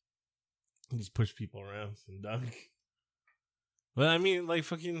 He just pushed people around and dunk. But I mean, like,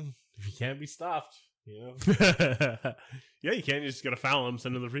 fucking, if he can't be stopped, you know? Yeah, you can't. You just gotta foul him,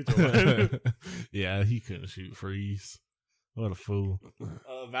 send him to the free throw line. Yeah, he couldn't shoot freeze. What a fool.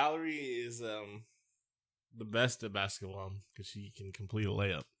 Valerie is the best at basketball because she can complete a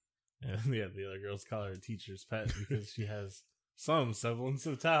layup. And yeah, the other girls call her a teacher's pet because she has some semblance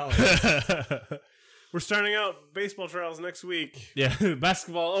of talent. We're starting out baseball trials next week. Yeah,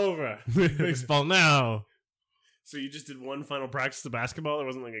 basketball over. Baseball now. So you just did one final practice of basketball? There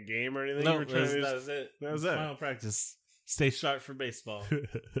wasn't like a game or anything? No, that was it. That was it. Final practice. Stay sharp for baseball.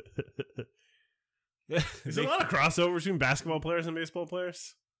 Is there a lot of crossover between basketball players and baseball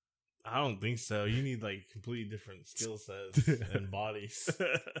players? I don't think so. You need like completely different skill sets and bodies.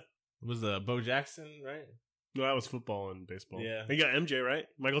 It was Bo Jackson, right? No, that was football and baseball. Yeah. You got MJ, right?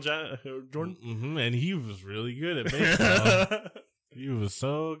 Michael Jordan? Mm-hmm. And he was really good at baseball. He was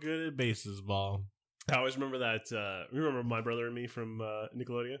so good at baseball. I always remember that. Remember My Brother and Me from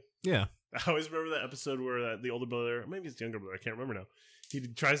Nickelodeon? Yeah. I always remember that episode where the older brother, maybe it's the younger brother, I can't remember now. He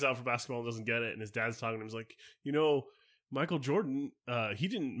tries out for basketball and doesn't get it, and his dad's talking to him. He's like, you know, Michael Jordan, he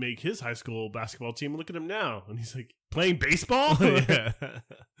didn't make his high school basketball team. Look at him now. And he's like, playing baseball? Yeah.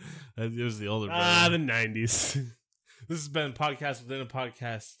 It was the older brother. Ah, the 90s. This has been podcast within a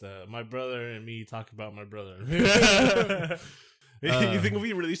podcast. My brother and me talk about my brother. You think if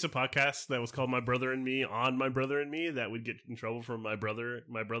we released a podcast that was called My Brother and Me on My Brother and Me, that would get in trouble from my brother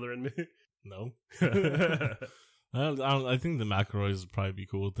and me? No. I think the McElroys would probably be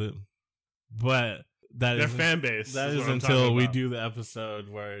cool with it. But their fan base. That is until we do the episode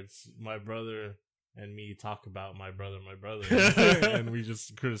where it's my brother and me talk about my brother, and we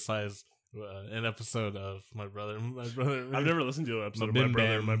just criticize an episode of my brother and me. I've never listened to an episode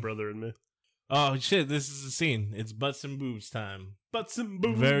of My Brother and Me. Oh shit, this is the scene. It's butts and boobs time. Butts and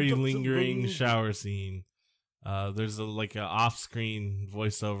boobs. Very butts lingering and boobs. shower scene. There's a off-screen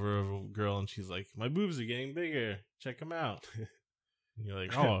voiceover of a girl, and she's like, "My boobs are getting bigger. Check them out." And you're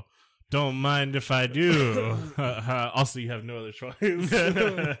like, "Oh, don't mind if I do." Also, you have no other choice. You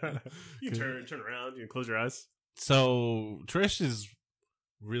turn around. You can close your eyes. So Trish is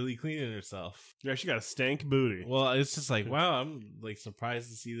really cleaning herself. Yeah, she got a stank booty. Well, it's just like, wow, I'm like surprised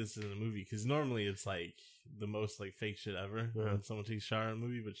to see this in a movie because normally it's like the most like fake shit ever when someone takes a shower in a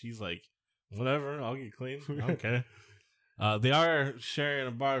movie, but she's like, whatever, I'll get clean. I don't care. They are sharing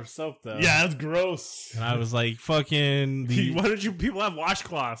a bar of soap though. Yeah, that's gross. And I was like, fucking. Why don't you people have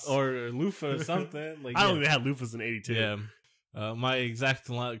washcloths or loofah or something? Like, I don't think they had loofahs in '82. Yeah. My exact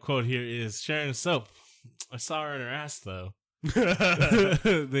quote here is sharing soap. I saw her in her ass though.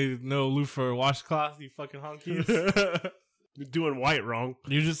 They no loofah or washcloth, you fucking honkies. You're doing white wrong.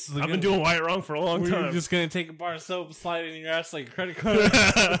 You're just. I've been doing white wrong for a long time. You're just gonna take a bar of soap and slide it in your ass like a credit card.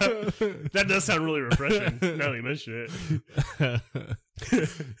 That does sound really refreshing. Now that you mention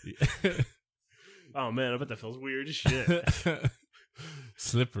it. Oh man, I bet that feels weird as shit.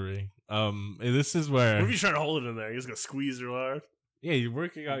 Slippery. This is where. What if you try to hold it in there? You're just gonna squeeze real hard. Yeah, you're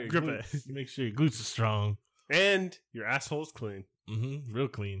working out your grip glutes. it. You make sure your glutes are strong and your asshole's clean. Mm-hmm. Real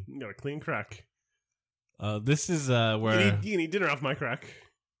clean. You got a clean crack. This is where you can eat dinner off my crack.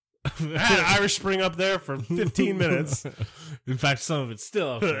 I had Irish Spring up there for 15 minutes. In fact, some of it's still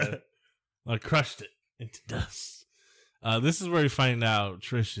up there. I crushed it into dust. This is where we find out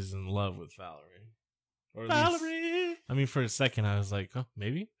Trish is in love with Valerie. Or Valerie! I mean, for a second, I was like, oh,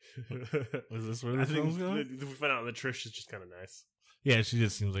 maybe? Was this where the film's going? We find out that Trish is just kind of nice. Yeah, she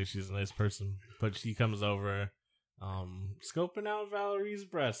just seems like she's a nice person. But she comes over, scoping out Valerie's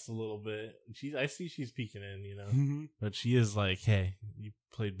breasts a little bit. I see she's peeking in, you know? Mm-hmm. But she is like, hey, you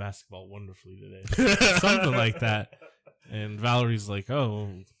played basketball wonderfully today. Something like that. And Valerie's like, oh,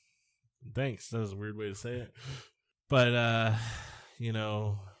 thanks. That was a weird way to say it. But, you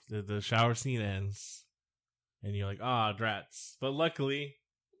know, the shower scene ends. And you're like, ah, drats. But luckily,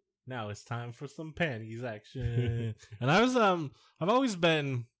 now it's time for some panties action. And I've always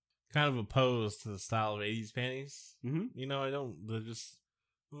been kind of opposed to the style of 80s panties. Mm-hmm. You know,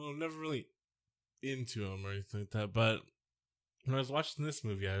 I'm never really into them or anything like that. But when I was watching this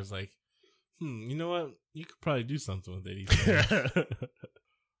movie, I was like, you know what? You could probably do something with 80s panties.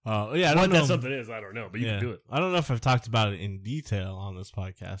 Yeah, I don't know. What that something is, I don't know, but you can do it. I don't know if I've talked about it in detail on this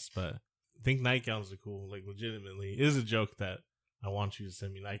podcast, but I think nightgowns are cool. Like, legitimately, it is a joke that I want you to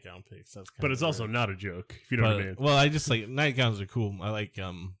send me nightgown pics. But it's also not a joke, if you know what I mean. Well, I just like nightgowns are cool. I like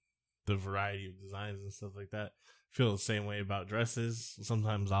the variety of designs and stuff like that. I feel the same way about dresses.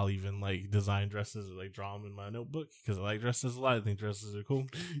 Sometimes I'll even like design dresses or like draw them in my notebook because I like dresses a lot. I think dresses are cool.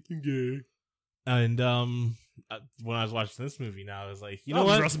 Okay. And when I was watching this movie, now I was like, you know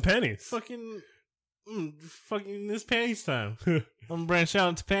what? Draw some panties. Fucking this panties time. I'm gonna branch out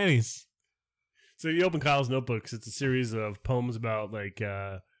into panties. So you open Kyle's notebooks. It's a series of poems about like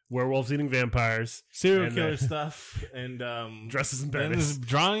werewolves eating vampires, serial killer stuff, and dresses and panties. And there's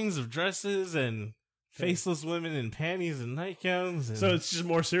drawings of dresses and faceless women in panties and nightgowns. And so it's just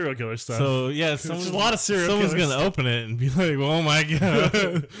more serial killer stuff. So yeah, there's a lot of serial someone's killers. Gonna open it and be like, "Oh my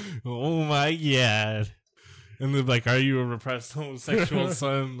god, oh my god." And they're like, "Are you a repressed homosexual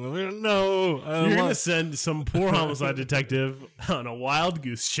son?" Like, no, you're gonna send some poor homicide detective on a wild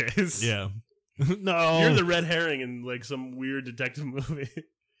goose chase. Yeah. No, you're the red herring in like some weird detective movie.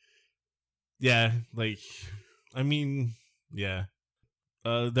 Yeah, like, I mean, yeah.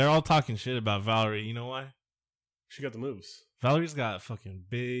 They're all talking shit about Valerie. You know why? She got the moves. Valorie's got fucking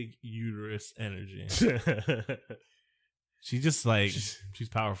big uterus energy. She just like she's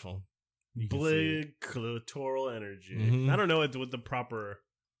powerful. Big clitoral energy. Mm-hmm. I don't know what the proper.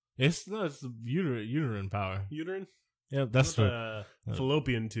 It's the uterine power. Uterine. Yeah, that's what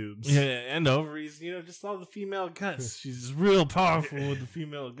fallopian tubes. Yeah, and ovaries. You know, just all the female guts. She's real powerful with the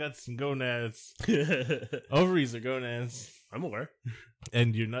female guts and gonads. Ovaries are gonads. I'm aware.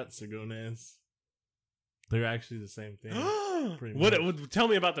 And your nuts are gonads. They're actually the same thing. What? Tell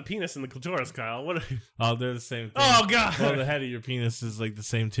me about the penis and the clitoris, Kyle. What? Oh, they're the same thing. Oh God! Well, the head of your penis is like the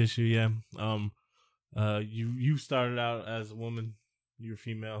same tissue. Yeah. You started out as a woman. You're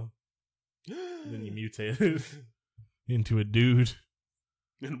female. Then you mutated into a dude.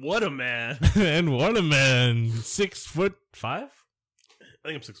 And what a man! And what a man! 6'5"? I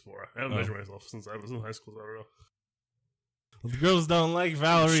think I'm 6'4". I haven't measured myself since I was in high school. So I don't know. Well, the girls don't like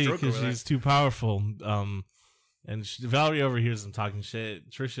Valerie because she's too powerful. And Valerie overhears them talking shit.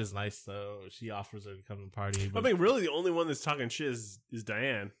 Trisha's nice though. She offers her to come to the party. I mean, really, the only one that's talking shit is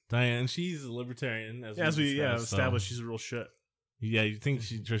Diane. Diane, she's a libertarian. As we established, she's a real shit. Yeah, you think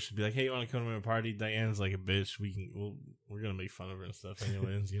Trish should be like, "Hey, you want to come to my party?" Diane's like a bitch. We're gonna make fun of her and stuff,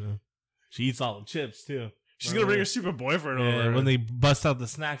 anyways. You know, she eats all the chips too. She's gonna bring her super boyfriend over. When they bust out the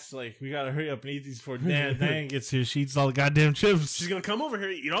snacks, like, we gotta hurry up and eat these before Diane gets here. She eats all the goddamn chips. She's gonna come over here,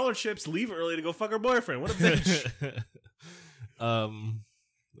 eat all her chips, leave early to go fuck her boyfriend. What a bitch.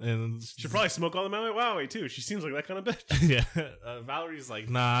 And She'll probably smoke all the Maui too. She seems like that kind of bitch. yeah, Valerie's like,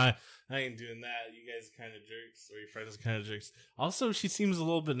 nah, I ain't doing that. You guys are kind of jerks, or your friends are kind of jerks. Also, she seems a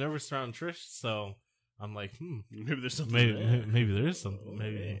little bit nervous around Trish, so I'm like, Maybe there's something. maybe there is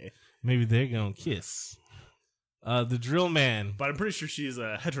something. Maybe they're gonna kiss. The drill man. But I'm pretty sure she's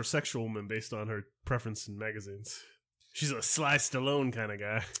a heterosexual woman based on her preference in magazines. She's a Sly Stallone kind of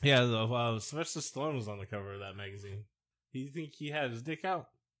guy. Yeah, Sylvester Stallone was on the cover of that magazine. Do you think he had his dick out?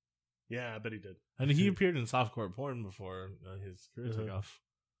 Yeah, I bet he did. And he appeared in softcore porn before his career took off,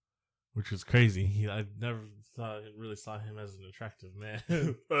 which was crazy. I never really saw him as an attractive man.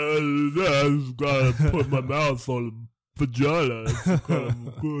 I've got to put my mouth on the vagina.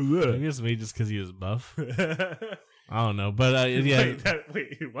 I guess maybe just because he was buff. I don't know, but yeah.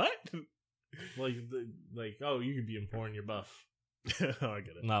 Wait, what? Like, oh, you could be in porn, you're buff. Oh, I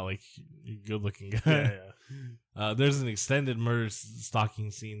get it. Not like you're a good-looking guy. Yeah. There's an extended murder stalking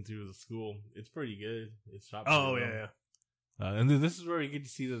scene through the school. It's pretty good. It's shot pretty well. Yeah. And then this is where you get to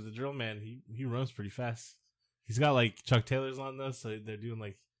see that the drill man, he runs pretty fast. He's got like Chuck Taylors on though, so they're doing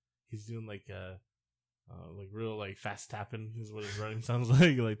like real like fast tapping is what his running sounds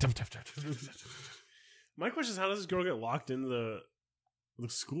like tap tap tap. My question is, how does this girl get locked into the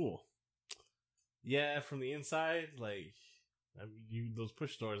school? Yeah, from the inside, like. I mean, those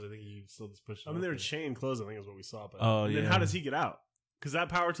push doors, I think you still just push them. I mean, they were chain closed, I think is what we saw. But then how does he get out? Because that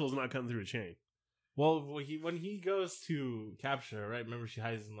power tool is not cutting through a chain. Well, when he goes to capture her, right? Remember, she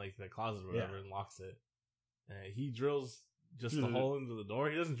hides in like the closet or whatever and locks it. He drills just the hole into the door.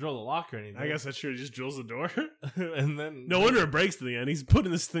 He doesn't drill the lock or anything. I guess that's true. He just drills the door. And then no wonder it breaks to the end. He's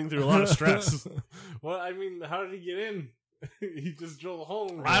putting this thing through a lot of stress. Well, I mean, how did he get in? He just drilled a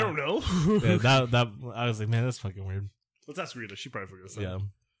hole. I don't know. Yeah, that I was like, man, that's fucking weird. Let's ask Rita. She probably figured this out. Yeah.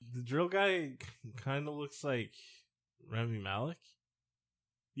 The drill guy kind of looks like Rami Malek.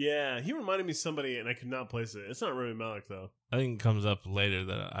 Yeah, he reminded me of somebody, and I could not place it. It's not Rami Malek, though. I think it comes up later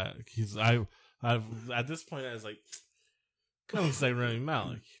that I've at this point, I was like, kind of looks like Rami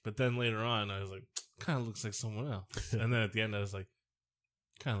Malek. But then later on, I was like, kind of looks like someone else. And then at the end, I was like,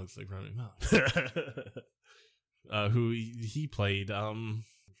 kind of looks like Rami Malek. Who he played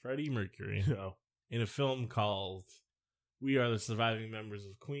Freddie Mercury in a film called We Are the Surviving Members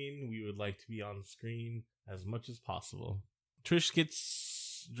of Queen. We would like to be on screen as much as possible. Trish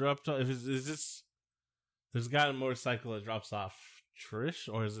gets dropped off. Is this... There's a guy on a motorcycle that drops off Trish,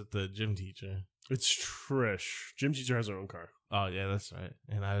 or is it the gym teacher? It's Trish. Gym teacher has her own car. Oh, yeah, that's right.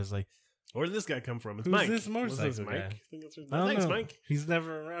 And I was like... Where did this guy come from? It's Who's Mike. this motorcycle Mike? guy? I think that's I don't know. Mike. He's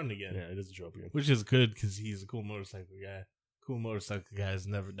never around again. Yeah, he doesn't show up again. Which is good, because he's a cool motorcycle guy. Cool motorcycle guys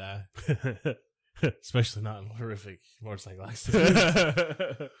never die. Especially not in horrific motorcycle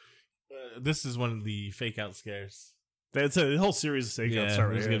accidents. This is one of the fake out scares. That's a whole series of fake outs.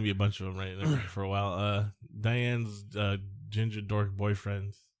 There's going to be a bunch of them right there for a while. Diane's ginger dork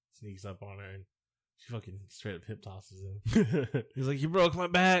boyfriend sneaks up on her and she fucking straight up hip tosses him. He's like, "You broke my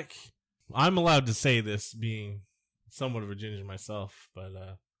back." I'm allowed to say this, being somewhat of a ginger myself, but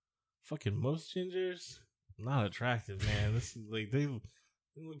fucking most gingers, not attractive, man. This is like they look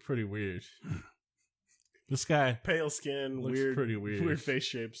pretty weird. This guy, pale skin, looks weird, pretty weird, weird face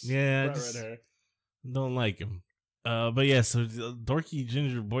shapes. Yeah, red hair. Don't like him. But yeah, so the dorky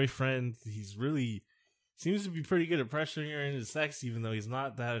ginger boyfriend, he's really seems to be pretty good at pressuring her into sex, even though he's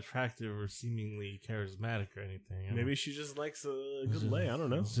not that attractive or seemingly charismatic or anything. Maybe she just likes a good lay. I don't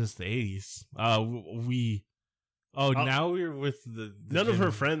know. It's just the 80s. Now we're with the none of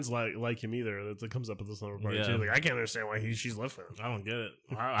her friends like him either. That comes up at the slumber party. Yeah. She's like, I can't understand why she's left him. I don't get it.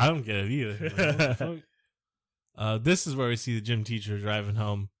 I don't get it either. Like, what the fuck? This is where we see the gym teacher driving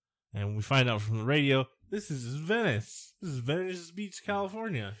home, and we find out from the radio, this is Venice. This is Venice Beach,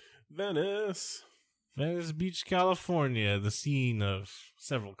 California. Venice Beach, California, the scene of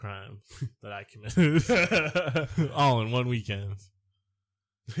several crimes that I committed. All in one weekend.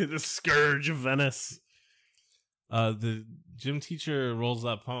 The scourge of Venice. The gym teacher rolls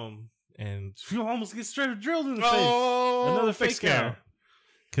up home and almost gets straight drilled in the face. Another fake scare.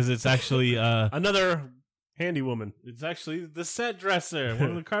 Because it's actually another handy woman. It's actually the set dresser,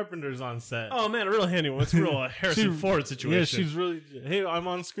 one of the carpenters on set. Oh man, a real handy woman. It's a real Harrison Ford situation. Yeah, she's really, hey, I'm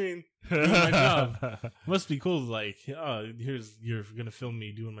on screen doing my job. Must be cool. Like, you're gonna film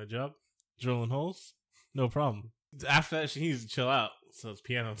me doing my job, drilling holes. No problem. After that, she needs to chill out, so it's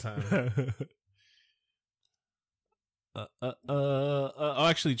piano time.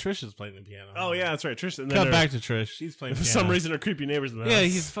 Actually, Trish is playing the piano. Oh yeah, that's right, Trish. And cut back to Trish. She's playing for piano. some reason, her creepy neighbors in the house. Yeah,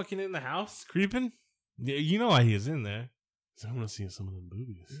 he's fucking in the house, creeping. Yeah, you know why he is in there. So I want to see some of them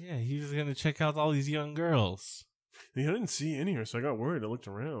boobies. Yeah, he was gonna check out all these young girls. I didn't see you in here, so I got worried. I looked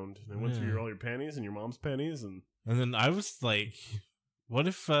around and I went through all your panties and your mom's panties, and then I was like, what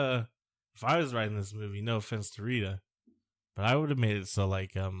if I was writing this movie? No offense to Rita, but I would have made it so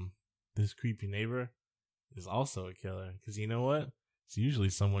like this creepy neighbor is also a killer, because you know what? It's usually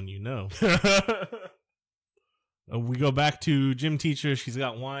someone you know. We go back to gym teacher. She's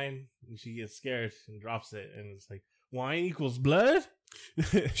got wine, and she gets scared and drops it, and it's like, wine equals blood?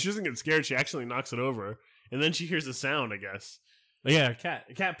 She doesn't get scared. She actually knocks it over, and then she hears a sound, I guess. Oh, yeah, cat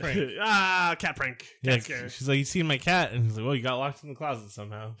prank. Cat prank. Yeah, Cat scare. she's like, you seen my cat? And he's like, well, you got locked in the closet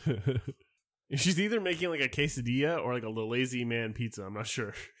somehow. She's either making like a quesadilla or like a lazy man pizza. I'm not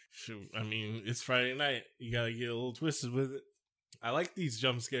sure. Shoot, I mean, it's Friday night. You gotta get a little twisted with it. I like these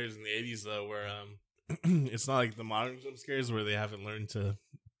jump scares in the 80s, though, where it's not like the modern jump scares where they haven't learned to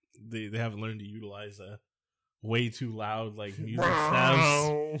utilize way too loud like music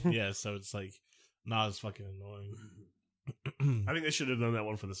stabs. Yeah, so it's like not as fucking annoying. I think they should have done that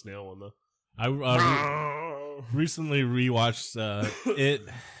one for the snail one though. I recently rewatched it,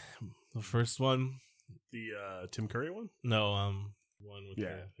 the first one, the Tim Curry one. No, one with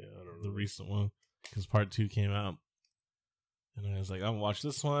I don't know, the recent one, because part 2 came out, and I was like, I'll watch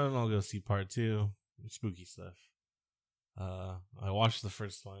this one. I'll go see part 2. Spooky stuff. I watched the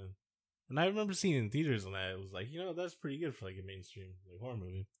first one, and I remember seeing it in theaters, and I was like, that's pretty good for like a mainstream like horror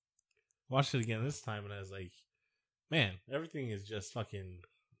movie. Watched it again this time, and I was like, man, everything is just fucking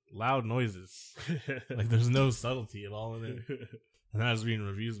loud noises. Like there's no subtlety at all in it. And I was reading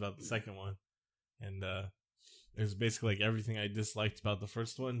reviews about the second one, and it was basically like everything I disliked about the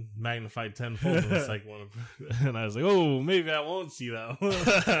first one magnified tenfold in the second one. And I was like, oh, maybe I won't see that one.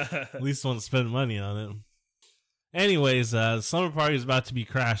 At least I won't spend money on it. Anyways, the slumber party is about to be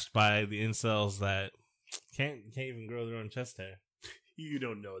crashed by the incels that can't even grow their own chest hair. You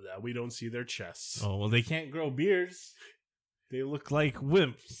don't know that. We don't see their chests. Oh, well, they can't grow beards. They look like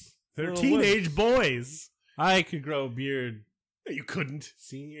wimps. They're teenage boys. I could grow a beard. No, you couldn't.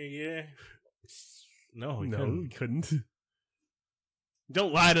 Senior year? No, you couldn't.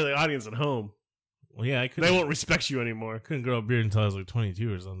 Don't lie to the audience at home. Well, yeah, I couldn't. They won't respect you anymore. I couldn't grow a beard until I was like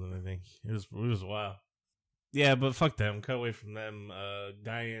 22 or something, I think. It was a while. Yeah, but fuck them. Cut away from them.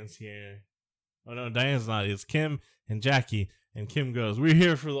 Diane's here. Oh, no, Diane's not. It's Kim and Jackie. And Kim goes, we're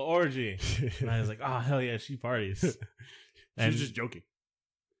here for the orgy. And I was like, oh, hell yeah, she parties. And she's just joking.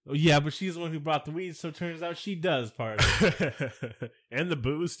 Oh, yeah, but she's the one who brought the weed, so it turns out she does party. And the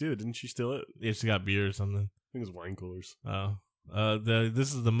booze, too. Didn't she steal it? Yeah, she got beer or something. I think it was wine coolers. Oh.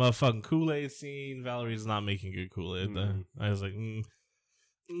 This is the motherfucking Kool-Aid scene. Valerie's not making good Kool-Aid, though. I was like,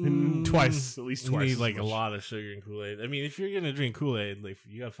 twice. At least twice. You need, like, a lot of sugar in Kool-Aid. I mean, if you're gonna drink Kool-Aid, like,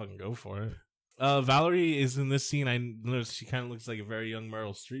 you gotta fucking go for it. Valerie is in this scene. I noticed she kind of looks like a very young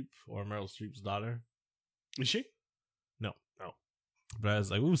Meryl Streep, or Meryl Streep's daughter. Is she? No. Oh. But I was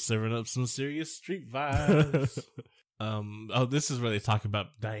like, ooh, serving up some serious Streep vibes. This is where they talk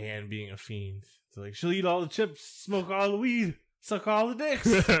about Diane being a fiend. So like, she'll eat all the chips, smoke all the weed, suck all the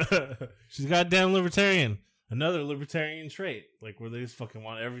dicks. She's goddamn libertarian. Another libertarian trait. Like, where they just fucking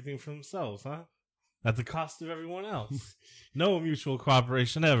want everything for themselves, huh? At the cost of everyone else. No mutual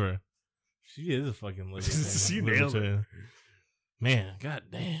cooperation ever. She is a fucking She nailed it. Man,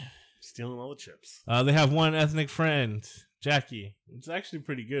 goddamn. Stealing all the chips. They have one ethnic friend, Jackie. It's actually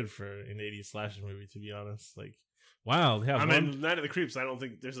pretty good for an 80s slasher movie, to be honest. Like, wow, they have Night of the Creeps, I don't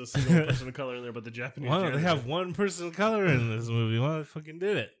think there's a single person of color in there but the Japanese. Wow, they have one person of color in this movie. Well, they fucking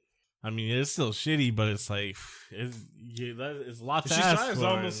did it. I mean, it's still shitty, but it's like, it's a lot to ask for. She survives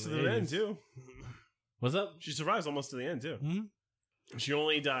almost to the end, too. What's up? She survives almost to the end, too. Mm-hmm. She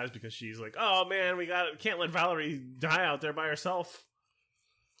only dies because she's like, oh man, we can't let Valerie die out there by herself.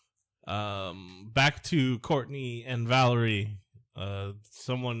 Back to Courtney and Valerie.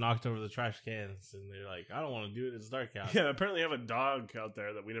 Someone knocked over the trash cans, and they're like, I don't want to do it. It's dark out. Yeah, apparently they have a dog out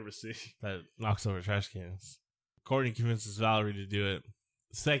there that we never see that knocks over trash cans. Courtney convinces Valerie to do it.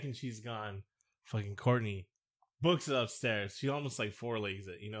 The second she's gone, fucking Courtney books it upstairs. She almost like forelegs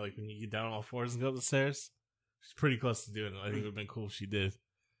it. You know, like when you get down on all fours and go up the stairs. She's pretty close to doing it. I think it would have been cool if she did.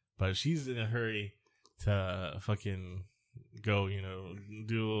 But she's in a hurry to fucking go,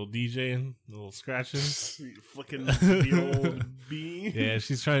 do a little DJing, a little scratching. Flicking the old bee. Yeah,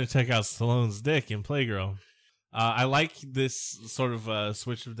 she's trying to check out Stallone's dick in Playgirl. I like this sort of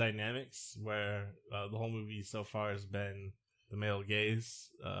switch of dynamics where the whole movie so far has been the male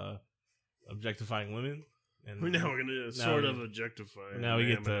gaze objectifying women. And now we're gonna sort of objectify. Now we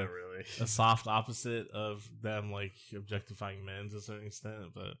get a soft opposite of them like objectifying men to a certain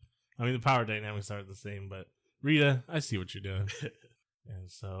extent. But I mean, the power dynamics aren't the same. But Rita, I see what you're doing.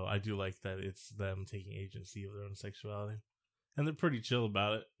 And so I do like that it's them taking agency of their own sexuality. And they're pretty chill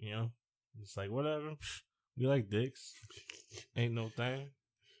about it, you know? It's like, whatever. We like dicks. Ain't no thing.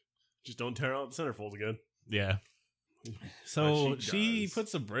 Just don't tear out the centerfold again. Yeah. So she she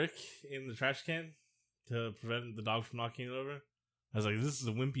puts a brick in the trash can to prevent the dog from knocking it over. I was like, this is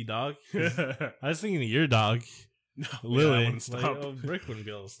a wimpy dog. I was thinking of your dog. No, Lily. yeah, wouldn't stop. Like, brick wouldn't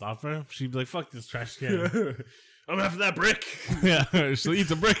be able to stop her. She'd be like, fuck this trash can. I'm after that brick. Yeah, she'll eat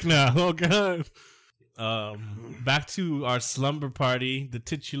the brick now. Oh, God. Back to our slumber party, the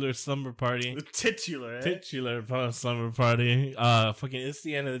titular slumber party. The titular, eh? Titular slumber party. Fucking, it's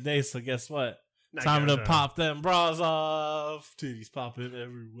the end of the day, so guess what? Time to pop them bras off. Titties popping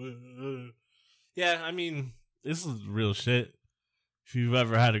everywhere. Yeah, I mean, this is real shit. If you've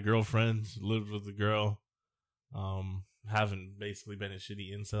ever had a girlfriend, lived with a girl, haven't basically been a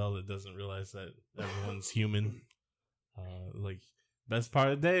shitty incel that doesn't realize that everyone's human. Like, best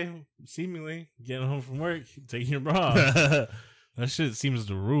part of the day, seemingly, getting home from work, taking your bra off. That shit seems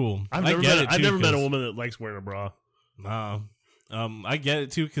to rule. I've never met a woman that likes wearing a bra. Nah. I get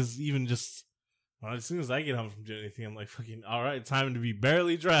it too, because even just as soon as I get home from doing anything, I'm like, fucking, all right, time to be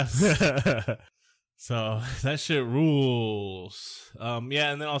barely dressed. So that shit rules.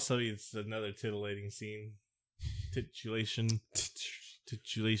 Yeah, and then also it's another titillating scene. Titulation.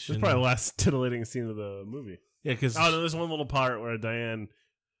 It's probably the last titillating scene of the movie. Yeah, because no, there's one little part where Diane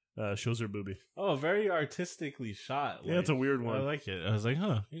shows her boobie. Oh, very artistically shot. Yeah, it's a weird one. I like it. I was like,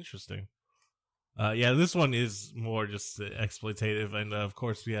 huh, interesting. Yeah, this one is more just exploitative, and of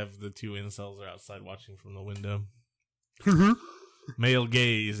course we have the two incels are outside watching from the window. Male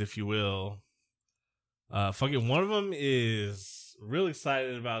gaze, if you will. Fucking one of them is real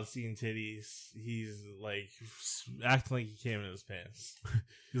excited about seeing titties. He's like acting like he came in his pants.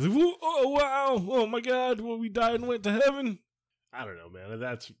 He's like, "Oh wow, oh my god, well we died and went to heaven." I don't know, man.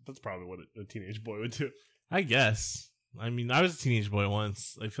 That's probably what a teenage boy would do. I guess. I mean, I was a teenage boy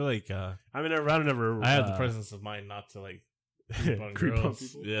once. I feel like I never. I had the presence of mind not to like creep on creep on girls.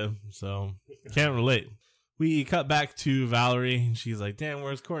 people. Yeah, so can't relate. We cut back to Valerie, and she's like, "Damn,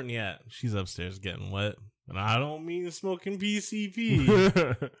 where's Courtney at?" She's upstairs getting wet, and I don't mean smoking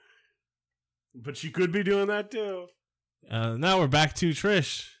PCP, but she could be doing that too. Now we're back to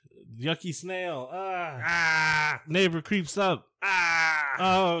Trish. Yucky snail. Neighbor creeps up.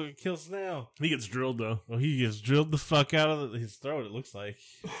 Oh, kill snail. He gets drilled though. Well, he gets drilled the fuck out of his throat. It looks like.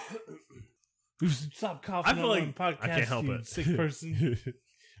 Stop coughing. I feel like podcast, I can't help it. Sick person.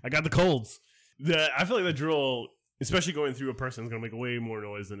 I got the colds. I feel like the drill, especially going through a person, is going to make way more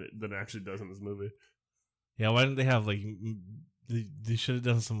noise than it actually does in this movie. Yeah, why didn't they have like they should have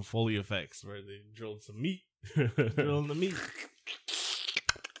done some Foley effects where they drilled some meat, drilling the meat.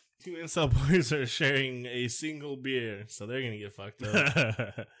 Two incel boys are sharing a single beer, so they're gonna get fucked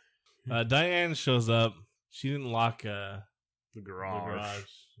up. Diane shows up. She didn't lock the garage.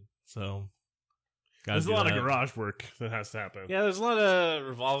 So there's a lot of garage work that has to happen. Yeah, there's a lot of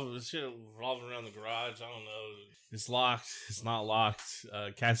revolving around the garage. I don't know. It's locked. It's not locked.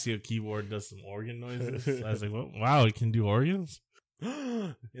 Casio keyboard does some organ noises. I was like, wow, it can do organs?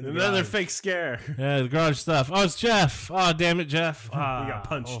 Another fake scare. Yeah, the garage stuff. Oh, it's Jeff. Oh, damn it, Jeff. He got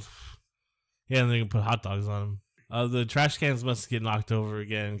punched. Oh. Yeah, and they can put hot dogs on him. The trash cans must get knocked over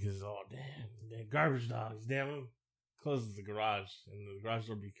again because, oh, damn, garbage dogs, damn them. Closes the garage, and the garage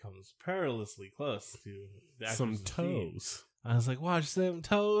door becomes perilously close to the some toes. I was like, watch them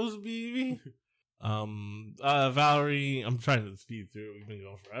toes, baby. Valerie, I'm trying to speed through it. We've been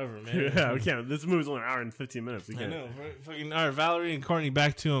going forever, man. Yeah, we can't. This movie's only an hour and 15 minutes. We can't. I know. Fucking, all right, Valerie and Courtney,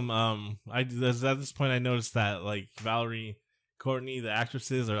 back to him. At this point, I noticed that, like, Valerie, Courtney, the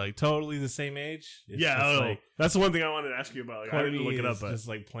actresses are, like, totally the same age. It's like, that's the one thing I wanted to ask you about. Like, I didn't look it up, but just,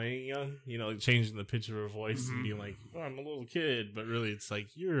 like, playing young, you know, like, changing the pitch of her voice and being like, oh, I'm a little kid, but really it's like,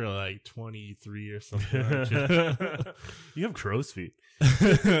 you're, like, 23 or something, aren't you? You have crow's feet.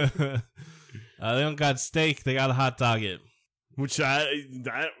 They don't got steak. They got a hot dog it. Which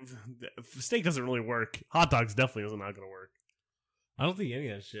steak doesn't really work. Hot dogs definitely is not going to work. I don't think any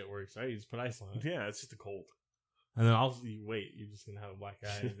of that shit works, right? You just put ice on it. Yeah, it's just a cold. And then also you wait. You're just going to have a black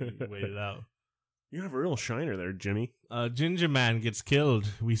eye and you wait it out. You have a real shiner there, Jimmy. Ginger Man gets killed.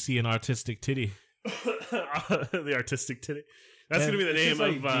 We see an artistic titty. The artistic titty. That's going to be the name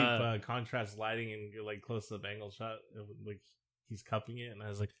like of... deep contrast lighting and like close-up angle shot. Like he's cupping it. And I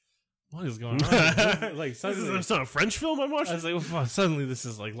was like, what is going on? Like suddenly, this is not a French film I'm watching? I was like, well, suddenly this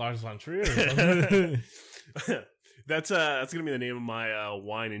is like Lars von Trier. That's gonna be the name of my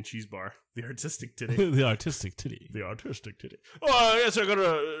wine and cheese bar. The artistic titty. The artistic titty. The artistic titty. Oh, yes, I'm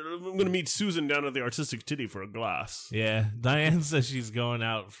gonna meet Susan down at the artistic titty for a glass. Yeah, Diane says she's going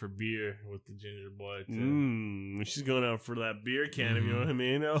out for beer with the ginger boy too. She's going out for that beer can, if you know what I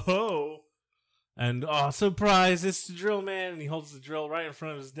mean. Oh. And surprise, it's the drill man, and he holds the drill right in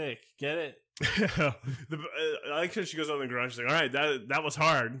front of his dick. Get it? I like how she goes out in the garage. She's like, all right, that was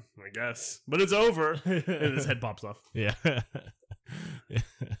hard, I guess, but it's over. And his head pops off. Yeah. Yeah,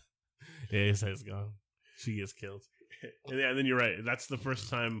 his head's gone. She gets killed. And then you're right. That's the first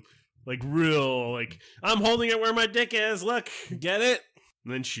time, like, real, like, I'm holding it where my dick is. Look, get it?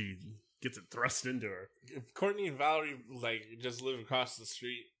 And then she gets it thrust into her. If Courtney and Valerie, like, just live across the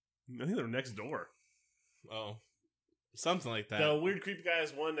street. I think they're next door. Oh. Something like that. The weird creepy guy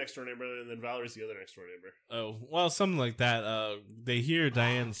is one next door neighbor, and then Valerie's the other next door neighbor. Oh, well, something like that. They hear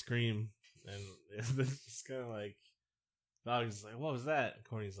Diane scream, and it's just kind of like, Valerie's like, what was that? And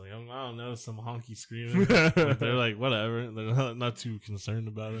Courtney's like, I don't know, some honky screaming. But they're like, whatever. They're not too concerned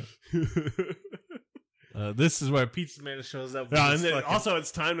about it. This is where Pizza Man shows up. Yeah, and then also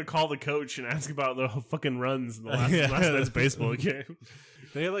it's time to call the coach and ask about the fucking runs in the last night's baseball game.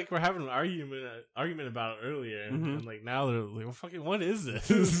 They were having an argument about it earlier, and like now they're like, well, fucking, what is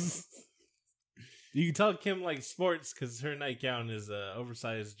this? You can tell Kim likes sports because her nightgown is a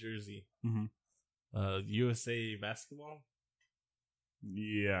oversized jersey. USA basketball.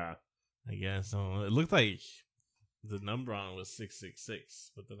 Yeah, I guess. So it looked like the number on it was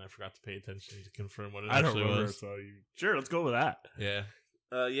 666, but then I forgot to pay attention to confirm what it actually was. So sure, let's go with that. Yeah.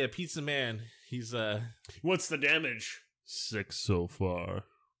 Yeah, Pizza Man. He's What's the damage? 6 so far.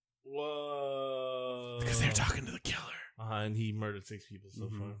 Whoa. Because they're talking to the killer. And he murdered 6 people so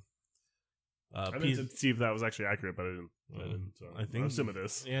far. I meant to see if that was actually accurate, but I didn't. So I think I assume it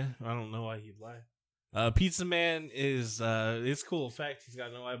is. Yeah, I don't know why he'd lie. Pizza Man is it's cool effect. He's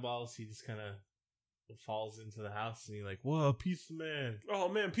got no eyeballs. He just kind of falls into the house, and you're like, "Whoa, Pizza Man! Oh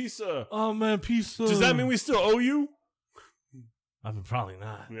man, pizza! Oh man, pizza! Does that mean we still owe you?" I mean, probably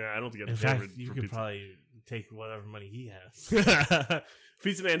not. Yeah, I don't think. In fact, you could probably take whatever money he has.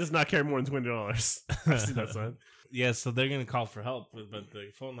 Pizza Man does not carry more than $20. I've seen that sign. Yeah, so they're gonna call for help, but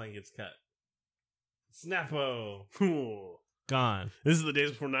the phone line gets cut. Snappo. Cool. Gone. This is the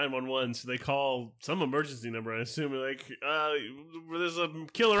days before 911, so they call some emergency number. I assume like, there's a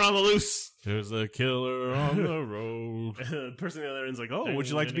killer on the loose. There's a killer on the road. The person on the other end's like, oh, would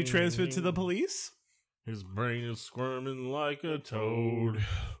you like to be transferred to the police? His brain is squirming like a toad.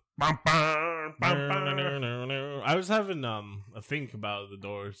 I I was having a think about the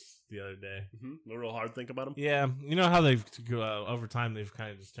Doors the other day. A real hard think about them. Yeah, you know how they've over time they've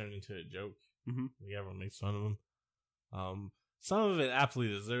kind of just turned into a joke. Like everyone makes fun of them. Some of it aptly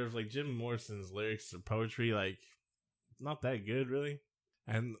deserved. Like Jim Morrison's lyrics or poetry, like not that good really,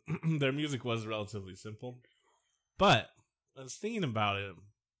 and their music was relatively simple. But I was thinking about it.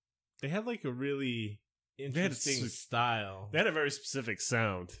 They had like a really interesting style. They had a very specific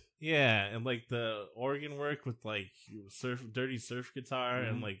sound. Yeah, and like the organ work with like dirty surf guitar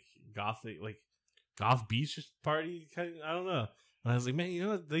and like goth beach party kind of, I don't know. And I was like, man, you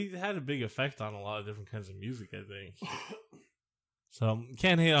know what? They had a big effect on a lot of different kinds of music, I think. So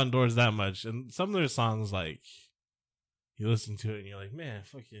can't hate on Doors that much. And some of their songs, like you listen to it and you're like, man,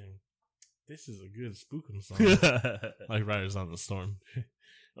 fucking, this is a good spookum song. Like Riders on the Storm.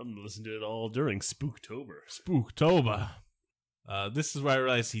 I'm gonna listen to it all during Spooktober. Spooktober. This is where I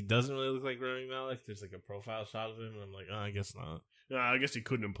realized he doesn't really look like Rami Malek. There's like a profile shot of him, and I'm like, oh, I guess not. I guess he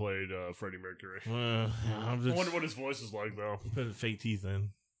couldn't have played Freddie Mercury. I wonder what his voice is like, though. Put fake teeth in.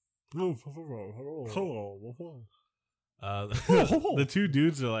 The two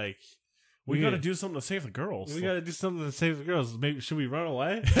dudes are like, we gotta do something to save the girls. We gotta do something to save the girls. Maybe should we run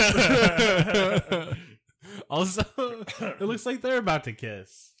away? Also, it looks like they're about to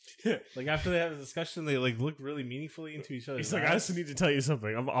kiss. Like after they have a discussion, they like look really meaningfully into each other. He's like, I just need to tell you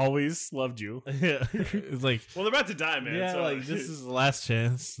something. I've always loved you. Yeah, it's like, well, they're about to die, man. Yeah, so. like this is the last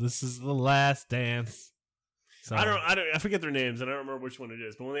chance. This is the last dance. So, I forget their names, and I don't remember which one it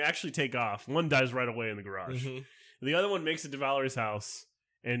is. But when they actually take off, one dies right away in the garage. The other one makes it to Valerie's house,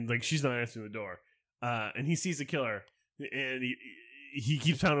 and like she's not answering the door. And he sees the killer, and he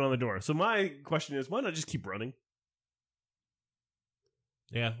keeps pounding on the door. So my question is, why not just keep running?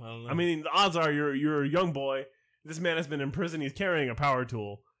 Yeah, I don't know. I mean, the odds are you're a young boy. This man has been in prison. He's carrying a power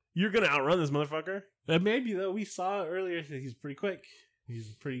tool. You're gonna outrun this motherfucker. Maybe though. We saw earlier that he's pretty quick.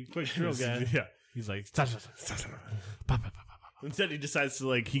 He's a pretty quick drill guy. Yeah, he's like. Instead, he decides to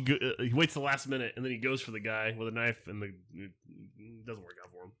like he waits the last minute and then he goes for the guy with a knife and it doesn't work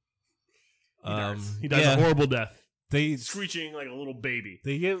out for him. He dies a horrible death. They screeching like a little baby.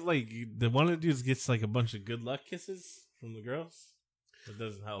 They get like the one of the dudes gets like a bunch of good luck kisses from the girls. It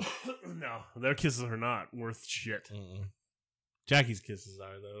doesn't help. No, their kisses are not worth shit. Jackie's kisses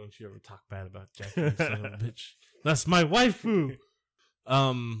are though. Don't you ever talk bad about Jackie, you son of a bitch? That's my waifu.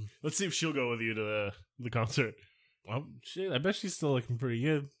 Let's see if she'll go with you to the concert. Well, shit, I bet she's still looking pretty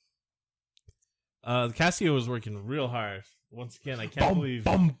good. Casio was working real hard. Once again, I can't believe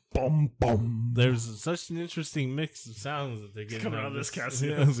there's such an interesting mix of sounds that they're getting coming out of this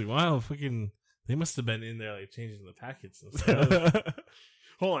Casio. Yeah, I was like, wow, fucking, they must have been in there like changing the packets and stuff.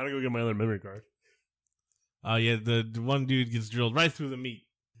 Hold on, I gotta go get my other memory card. Yeah, the one dude gets drilled right through the meat.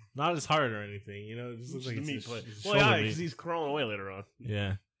 Not as hard or anything, you know. It just looks like the it's meat his well, yeah, because he's crawling away later on.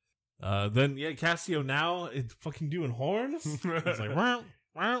 Yeah. Then Casio now it's fucking doing horns. It's like wow,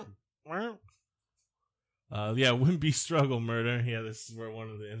 wow, wow. Wimpy struggle murder. Yeah, this is where one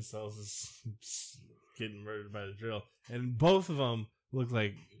of the incels is getting murdered by the drill, and both of them look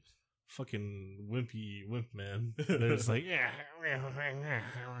like fucking wimpy wimp man. They're just like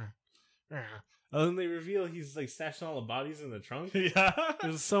and then they reveal he's like stashing all the bodies in the trunk. Yeah,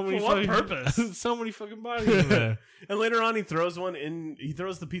 there's so many. For what purpose? So many fucking bodies in there. And later on, he throws one in. He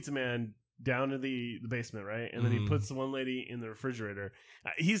throws the pizza man down to the basement, right? And then he puts the one lady in the refrigerator.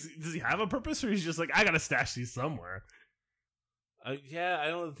 Does he have a purpose, or he's just like, I gotta stash these somewhere? Yeah, I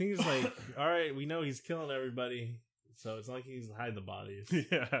don't think he's like, all right, we know he's killing everybody, so it's not like he's hiding the bodies.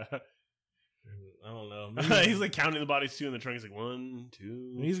 Yeah. I don't know. He's like counting the bodies too in the trunk. He's like 1,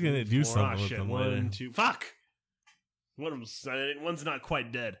 2. He's gonna do something with them 1, later. 2. Fuck. One's not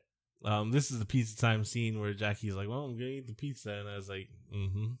quite dead. This is the pizza time scene where Jackie's like, "Well, I'm gonna eat the pizza," and I was like,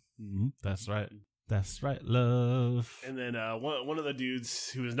 that's right, love." And then one of the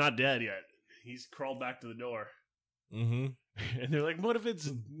dudes who is not dead yet, he's crawled back to the door. And they're like, "What if it's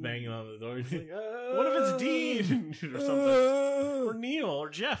banging on the door?" He's like, "What if it's Dean or something, or Neil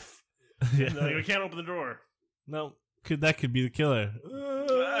or Jeff?" And they're like, "We can't open the door." No, that could be the killer.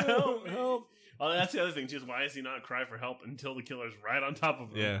 Help! Oh, that's the other thing too. Is why does he not cry for help until the killer's right on top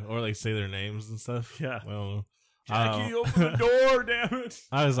of him? Yeah, or like say their names and stuff. Yeah. Well, Jackie, open the door! Damn it!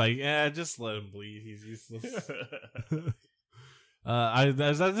 I was like, yeah, just let him bleed. He's useless. I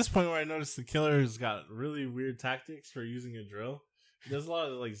was at this point where I noticed the killer's got really weird tactics for using a drill. He does a lot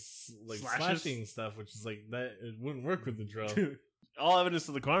of like slashing stuff, which is like that. It wouldn't work with the drill. All evidence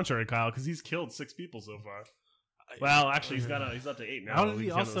to the contrary, Kyle, because he's killed 6 people so far. Well, actually, he's up to 8 now. How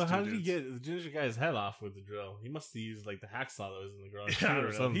did he get the ginger guy's head off with the drill? He must have used like the hacksaw that was in the garage. Yeah,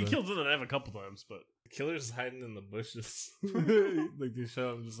 or something. He killed with a knife a couple times, but the killer's hiding in the bushes. Like they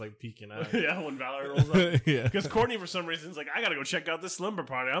show him just like peeking out. Yeah, when Valerie rolls up. Yeah, because Courtney for some reason is like, I gotta go check out this slumber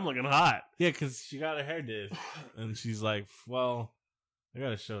party. I'm looking hot. Yeah, because she got her hair did, and she's like, well, I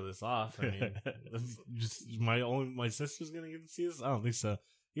gotta show this off. I mean, just my sister's gonna get to see this. I don't think so.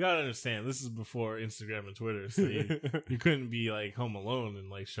 You gotta understand, this is before Instagram and Twitter, so you couldn't be like home alone and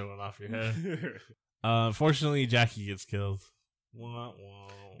like showing off your hair. Unfortunately, Jackie gets killed. Wah, wah.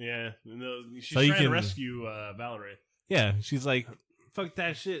 Yeah, she's trying to rescue Valerie. Yeah, she's like, "Fuck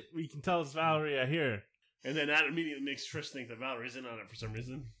that shit. We can tell it's Valerie. I hear." And then that immediately makes Trish think that Valerie's in on it for some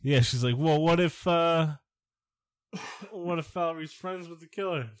reason. Yeah, she's like, "Well, what if Valerie's friends with the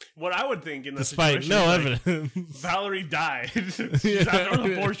killer?" What I would think in this despite situation, no like, evidence, Valerie died. She's out on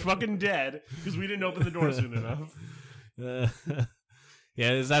the porch, fucking dead, because we didn't open the door soon enough.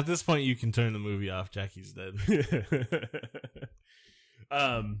 Yeah, it's at this point you can turn the movie off. Jackie's dead.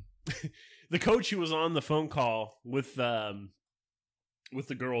 The coach who was on the phone call with the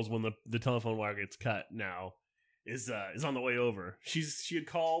girls when the telephone wire gets cut now is on the way over. She had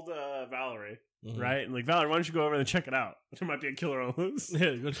called Valerie. Right? And like, Valerie, why don't you go over and check it out? There might be a killer on loose.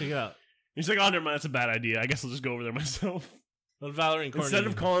 Yeah, go check it out. And she's like, oh, never mind, that's a bad idea. I guess I'll just go over there myself. But Valerie and Courtney, instead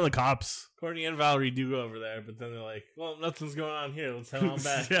of calling the cops. Courtney and Valerie do go over there, but then they're like, well, nothing's going on here. Let's head on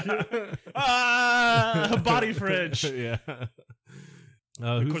back. A body fridge. Yeah.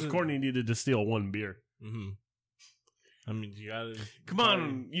 Of course, Courtney needed to steal 1 beer. I mean, you gotta... Come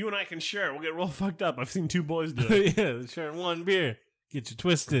on, you and I can share. We'll get real fucked up. I've seen 2 boys do it. Yeah, sharing 1 beer. Get you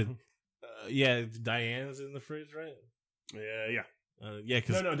twisted. Yeah, Diane's in the fridge, right? Yeah. Yeah,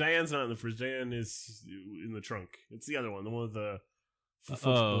 because no, Diane's not in the fridge. Diane is in the trunk. It's the other one, the one with the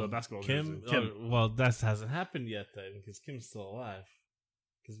basketball. Kim. Well, that hasn't happened yet then, because Kim's still alive.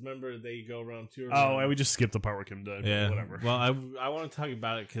 Because remember, they go around 2 or Oh, we just skipped the part where Kim died. Yeah, whatever. Well, I want to talk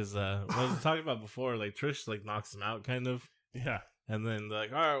about it because what I was talking about before, like Trish like knocks him out, kind of. Yeah. And then they're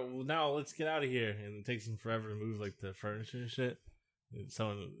like, all right, well now let's get out of here, and it takes them forever to move like the furniture and shit.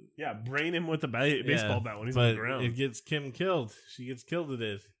 Someone, brain him with the baseball bat when he's on the ground. It gets Kim killed. She gets killed with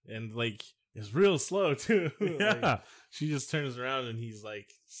it, and like It's real slow too. Yeah. Like, she just turns around and he's like,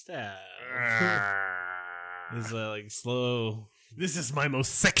 stab. It's like slow. This is my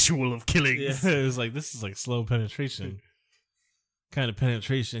most sexual of killings. Yeah, it was like, this is like slow penetration. Kind of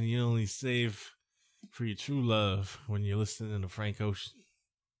penetration you only save for your true love when you're listening to Frank Ocean.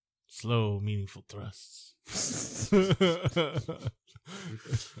 Slow, meaningful thrusts.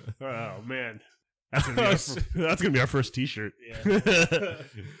 Oh man, that's gonna be our first T-shirt. Yeah.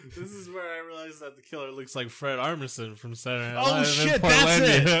 This is where I realized that the killer looks like Fred Armisen from Saturday Night Live. Oh shit, that's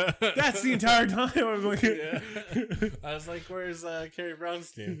it. That's the entire time I'm like, Yeah. I was like, "Where's Carrie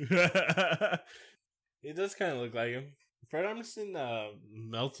Brownstein?" It does kind of look like him. Fred Armisen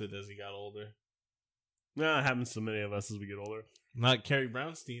melted as he got older. Nah, it happens to many of us as we get older. Not Carrie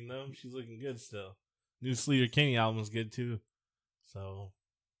Brownstein though. She's looking good still. New Sleater Kinney album is good too. So,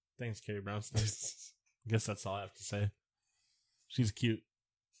 thanks, Carrie Brownstein. I guess that's all I have to say. She's cute.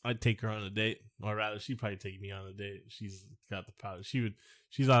 I'd take her on a date, or rather, she'd probably take me on a date. She's got the power.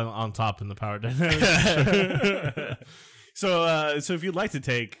 She's on top in the power dynamic. So if you'd like to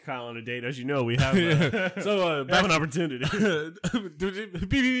take Kyle on a date, as you know, we have have an opportunity.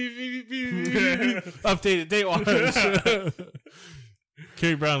 Updated date watch.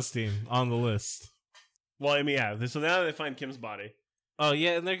 Carrie Brownstein on the list. Well, I mean, yeah. So now they find Kim's body. Oh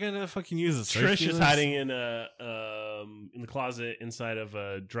yeah, and they're gonna fucking use it. Trish is hiding in the closet inside of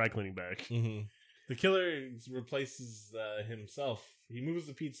a dry cleaning bag. Mm-hmm. The killer replaces himself. He moves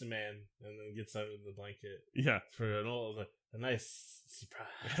the pizza man and then gets under the blanket. Yeah, for a nice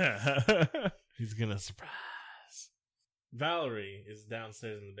surprise. He's gonna surprise. Valerie is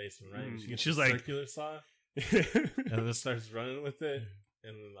downstairs in the basement, right? She gets She's a like circular saw, and then starts running with it.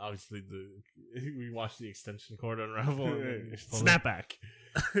 And then obviously we watch the extension cord unravel. And snapback.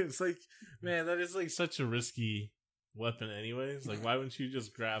 It's like, man, that is like such a risky weapon anyways. Like, why wouldn't you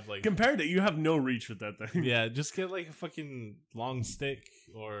just grab like... Compared to, you have no reach with that thing. Yeah, just get like a fucking long stick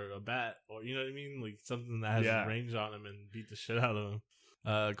or a bat, or you know what I mean? Like something that has range on him and beat the shit out of him.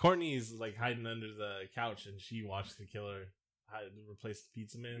 Courtney's like hiding under the couch and she watched the killer replace the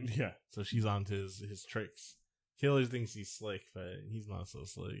pizza man. Yeah. So she's onto his tricks. Killer thinks he's slick, but he's not so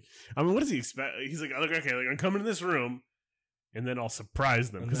slick. I mean, what does he expect? He's like, okay, like, I'm coming in this room, and then I'll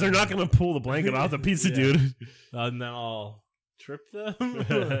surprise them because they're not going to pull the blanket off the pizza dude, and then I'll trip them.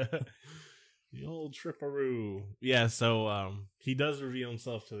 The old tripperoo. Yeah. So he does reveal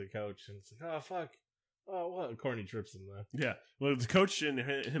himself to the coach, and it's like, oh fuck, oh what? Courtney trips him though. Yeah. Well, the coach and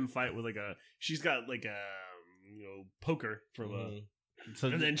him fight with she's got like a poker from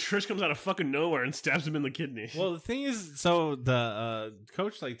and then Trish comes out of fucking nowhere and stabs him in the kidney. Well, the thing is, so the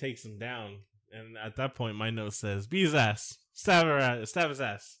coach like takes him down, and at that point, my note says, "Beat his ass, stab his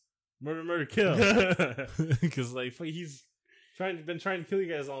ass, murder, kill," because like he's been trying to kill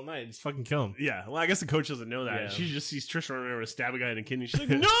you guys all night. Just fucking kill him. Yeah. Well, I guess the coach doesn't know that. Yeah. She just sees Trish running over to stab a guy in the kidney. She's like,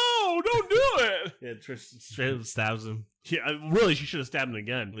 "No, don't do it." Yeah, Trish straight up stabs him. Yeah, really, she should have stabbed him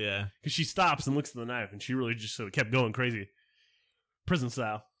again. Yeah, because she stops and looks at the knife, and she really just sort of kept going crazy, prison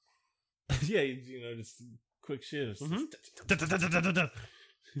style. Yeah, just quick shifts.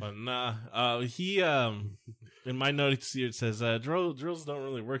 But nah, he in my notes here it says drills don't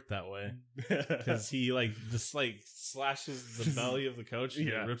really work that way because he just slashes the belly of the coach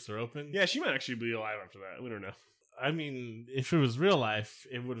and rips her open. Yeah, she might actually be alive after that. We don't know. I mean, if it was real life,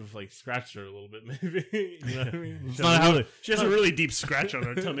 it would have scratched her a little bit, maybe. You know what I mean? She has a really deep scratch on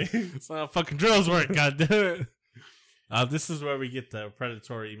her tummy. It's not how fucking drills work. God damn it. This is where we get the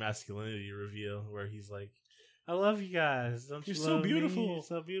predatory masculinity reveal, where he's like, "I love you guys. Don't you? You're so beautiful. You're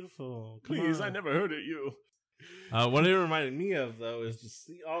so beautiful. Please, I never heard it. You." What it reminded me of though is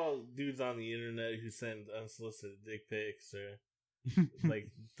just all dudes on the internet who send unsolicited dick pics or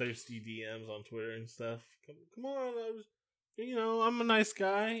thirsty DMs on Twitter and stuff. Come on, I'm a nice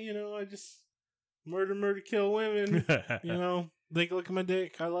guy. I just murder, kill women. Take a look at my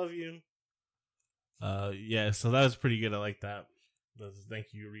dick. I love you. Yeah, so that was pretty good. I like that.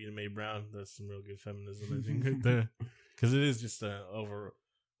 Thank you, Rita Mae Brown. That's some real good feminism, I think, right there. Because it is just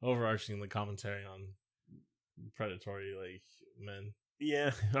overarching commentary on predatory men.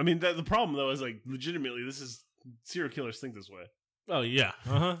 Yeah, I mean the problem though is legitimately this is serial killers think this way. Oh yeah,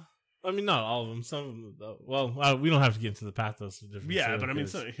 I mean not all of them. Some of them, though. Well, we don't have to get into the pathos of different. Yeah, but I mean,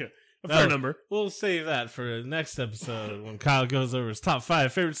 a fair number. We'll save that for the next episode when Kyle goes over his top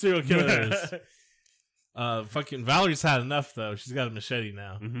 5 favorite serial killers. Fucking Valerie's had enough though. She's got a machete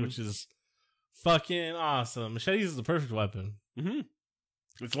now, which is fucking awesome. Machete is the perfect weapon.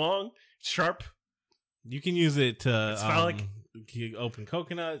 It's long, it's sharp. You can use it to it's phallic. Open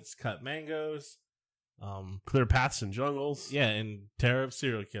coconuts, cut mangoes. Clear paths and jungles. Yeah, and tear up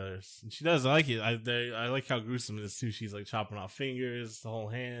serial killers. And she does. I like it. I like how gruesome it is too. She's like chopping off fingers, the whole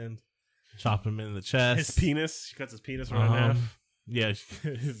hand, chopping him in the chest. His penis. She cuts his penis right in half. Yeah,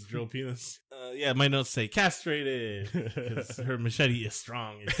 his drill penis. Yeah, my notes say castrated because her machete is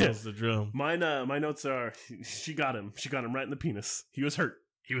strong. It kills the drill. My notes are she got him. She got him right in the penis. He was hurt.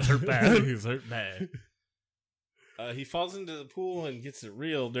 He was hurt bad. He was hurt bad. He falls into the pool and gets it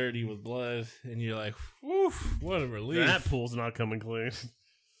real dirty with blood, and you're like, "Woof! What a relief!" That pool's not coming clean.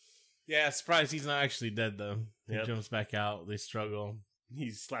 Yeah, surprised he's not actually dead though. He Yep. jumps back out. They struggle.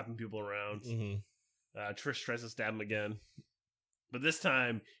 He's slapping people around. Mm-hmm. Trish tries to stab him again, but this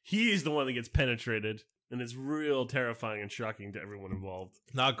time he's the one that gets penetrated, and it's real terrifying and shocking to everyone involved.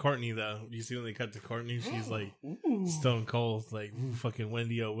 Not Courtney though. You see when they cut to Courtney, she's like stone cold, like fucking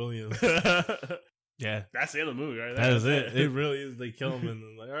Wendy O. Williams. Yeah, That's the end of the movie, right? that is it. It really is. They kill him and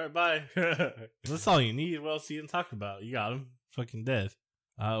then like, all right, bye. That's all you need. What else you can talk about? You got him, fucking dead.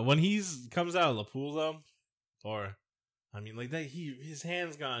 When he's comes out of the pool though, or I mean, like that, his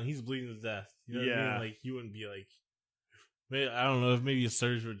hand's gone. He's bleeding to death. You know what I mean? Like you wouldn't be like, maybe, I don't know if maybe a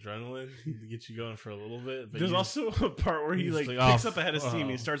surge of adrenaline to get you going for a little bit. But There's also a part where he like picks up a head of steam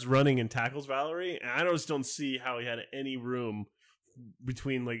and he starts running and tackles Valerie, and I just don't see how he had any room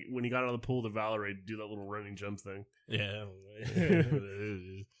between like when he got out of the pool to Valerie to do that little running jump thing. Yeah.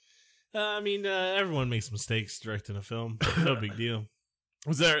 I mean, everyone makes mistakes directing a film. No big deal.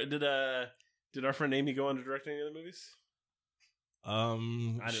 Was there did our friend Amy go on to direct any of the movies? She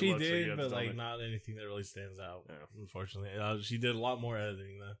look, so you did, have to but tell like me. not anything that really stands out. Yeah. Unfortunately, she did a lot more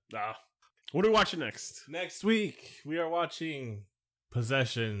editing though. What are we watching next? Next week we are watching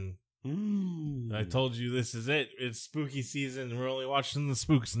Possession. I told you this is it. It's spooky season. We're only watching the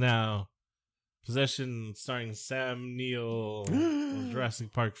spooks now. Possession, starring Sam Neill of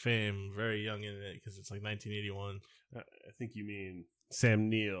Jurassic Park fame. Very young in it because it's like 1981. I think you mean Sam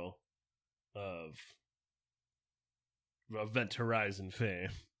Neill of Event Horizon fame.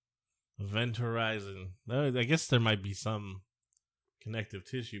 Event Horizon. I guess there might be some connective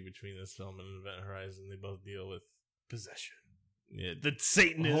tissue between this film and Event Horizon. They both deal with Possession. yeah, The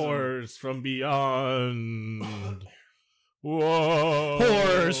Satanism. horrors from beyond. Whoa.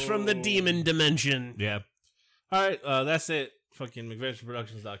 Horrors from the demon dimension. Yeah. All right, that's it. Fucking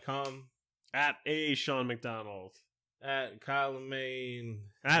McVentureProductions.com. At A. Sean McDonald. At Kyle and Maine.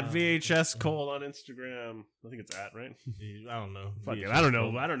 At VHS Cold on Instagram. I think it's at, right? I don't know. Fuck it. VHS I don't know.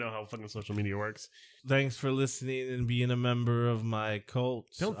 Cold. I don't know how fucking social media works. Thanks for listening and being a member of my cult.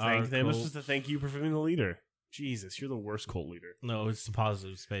 Don't thank them. It's just a thank you for being the leader. Jesus, you're the worst cult leader. No, it's the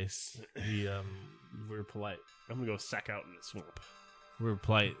positive space. We're polite. I'm gonna go sack out in the swamp. We're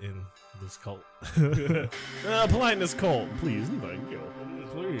polite in this cult. Politeness cult, please. Thank you.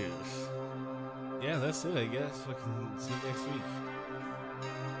 Please. Yeah, that's it, I guess. Fucking see you next week.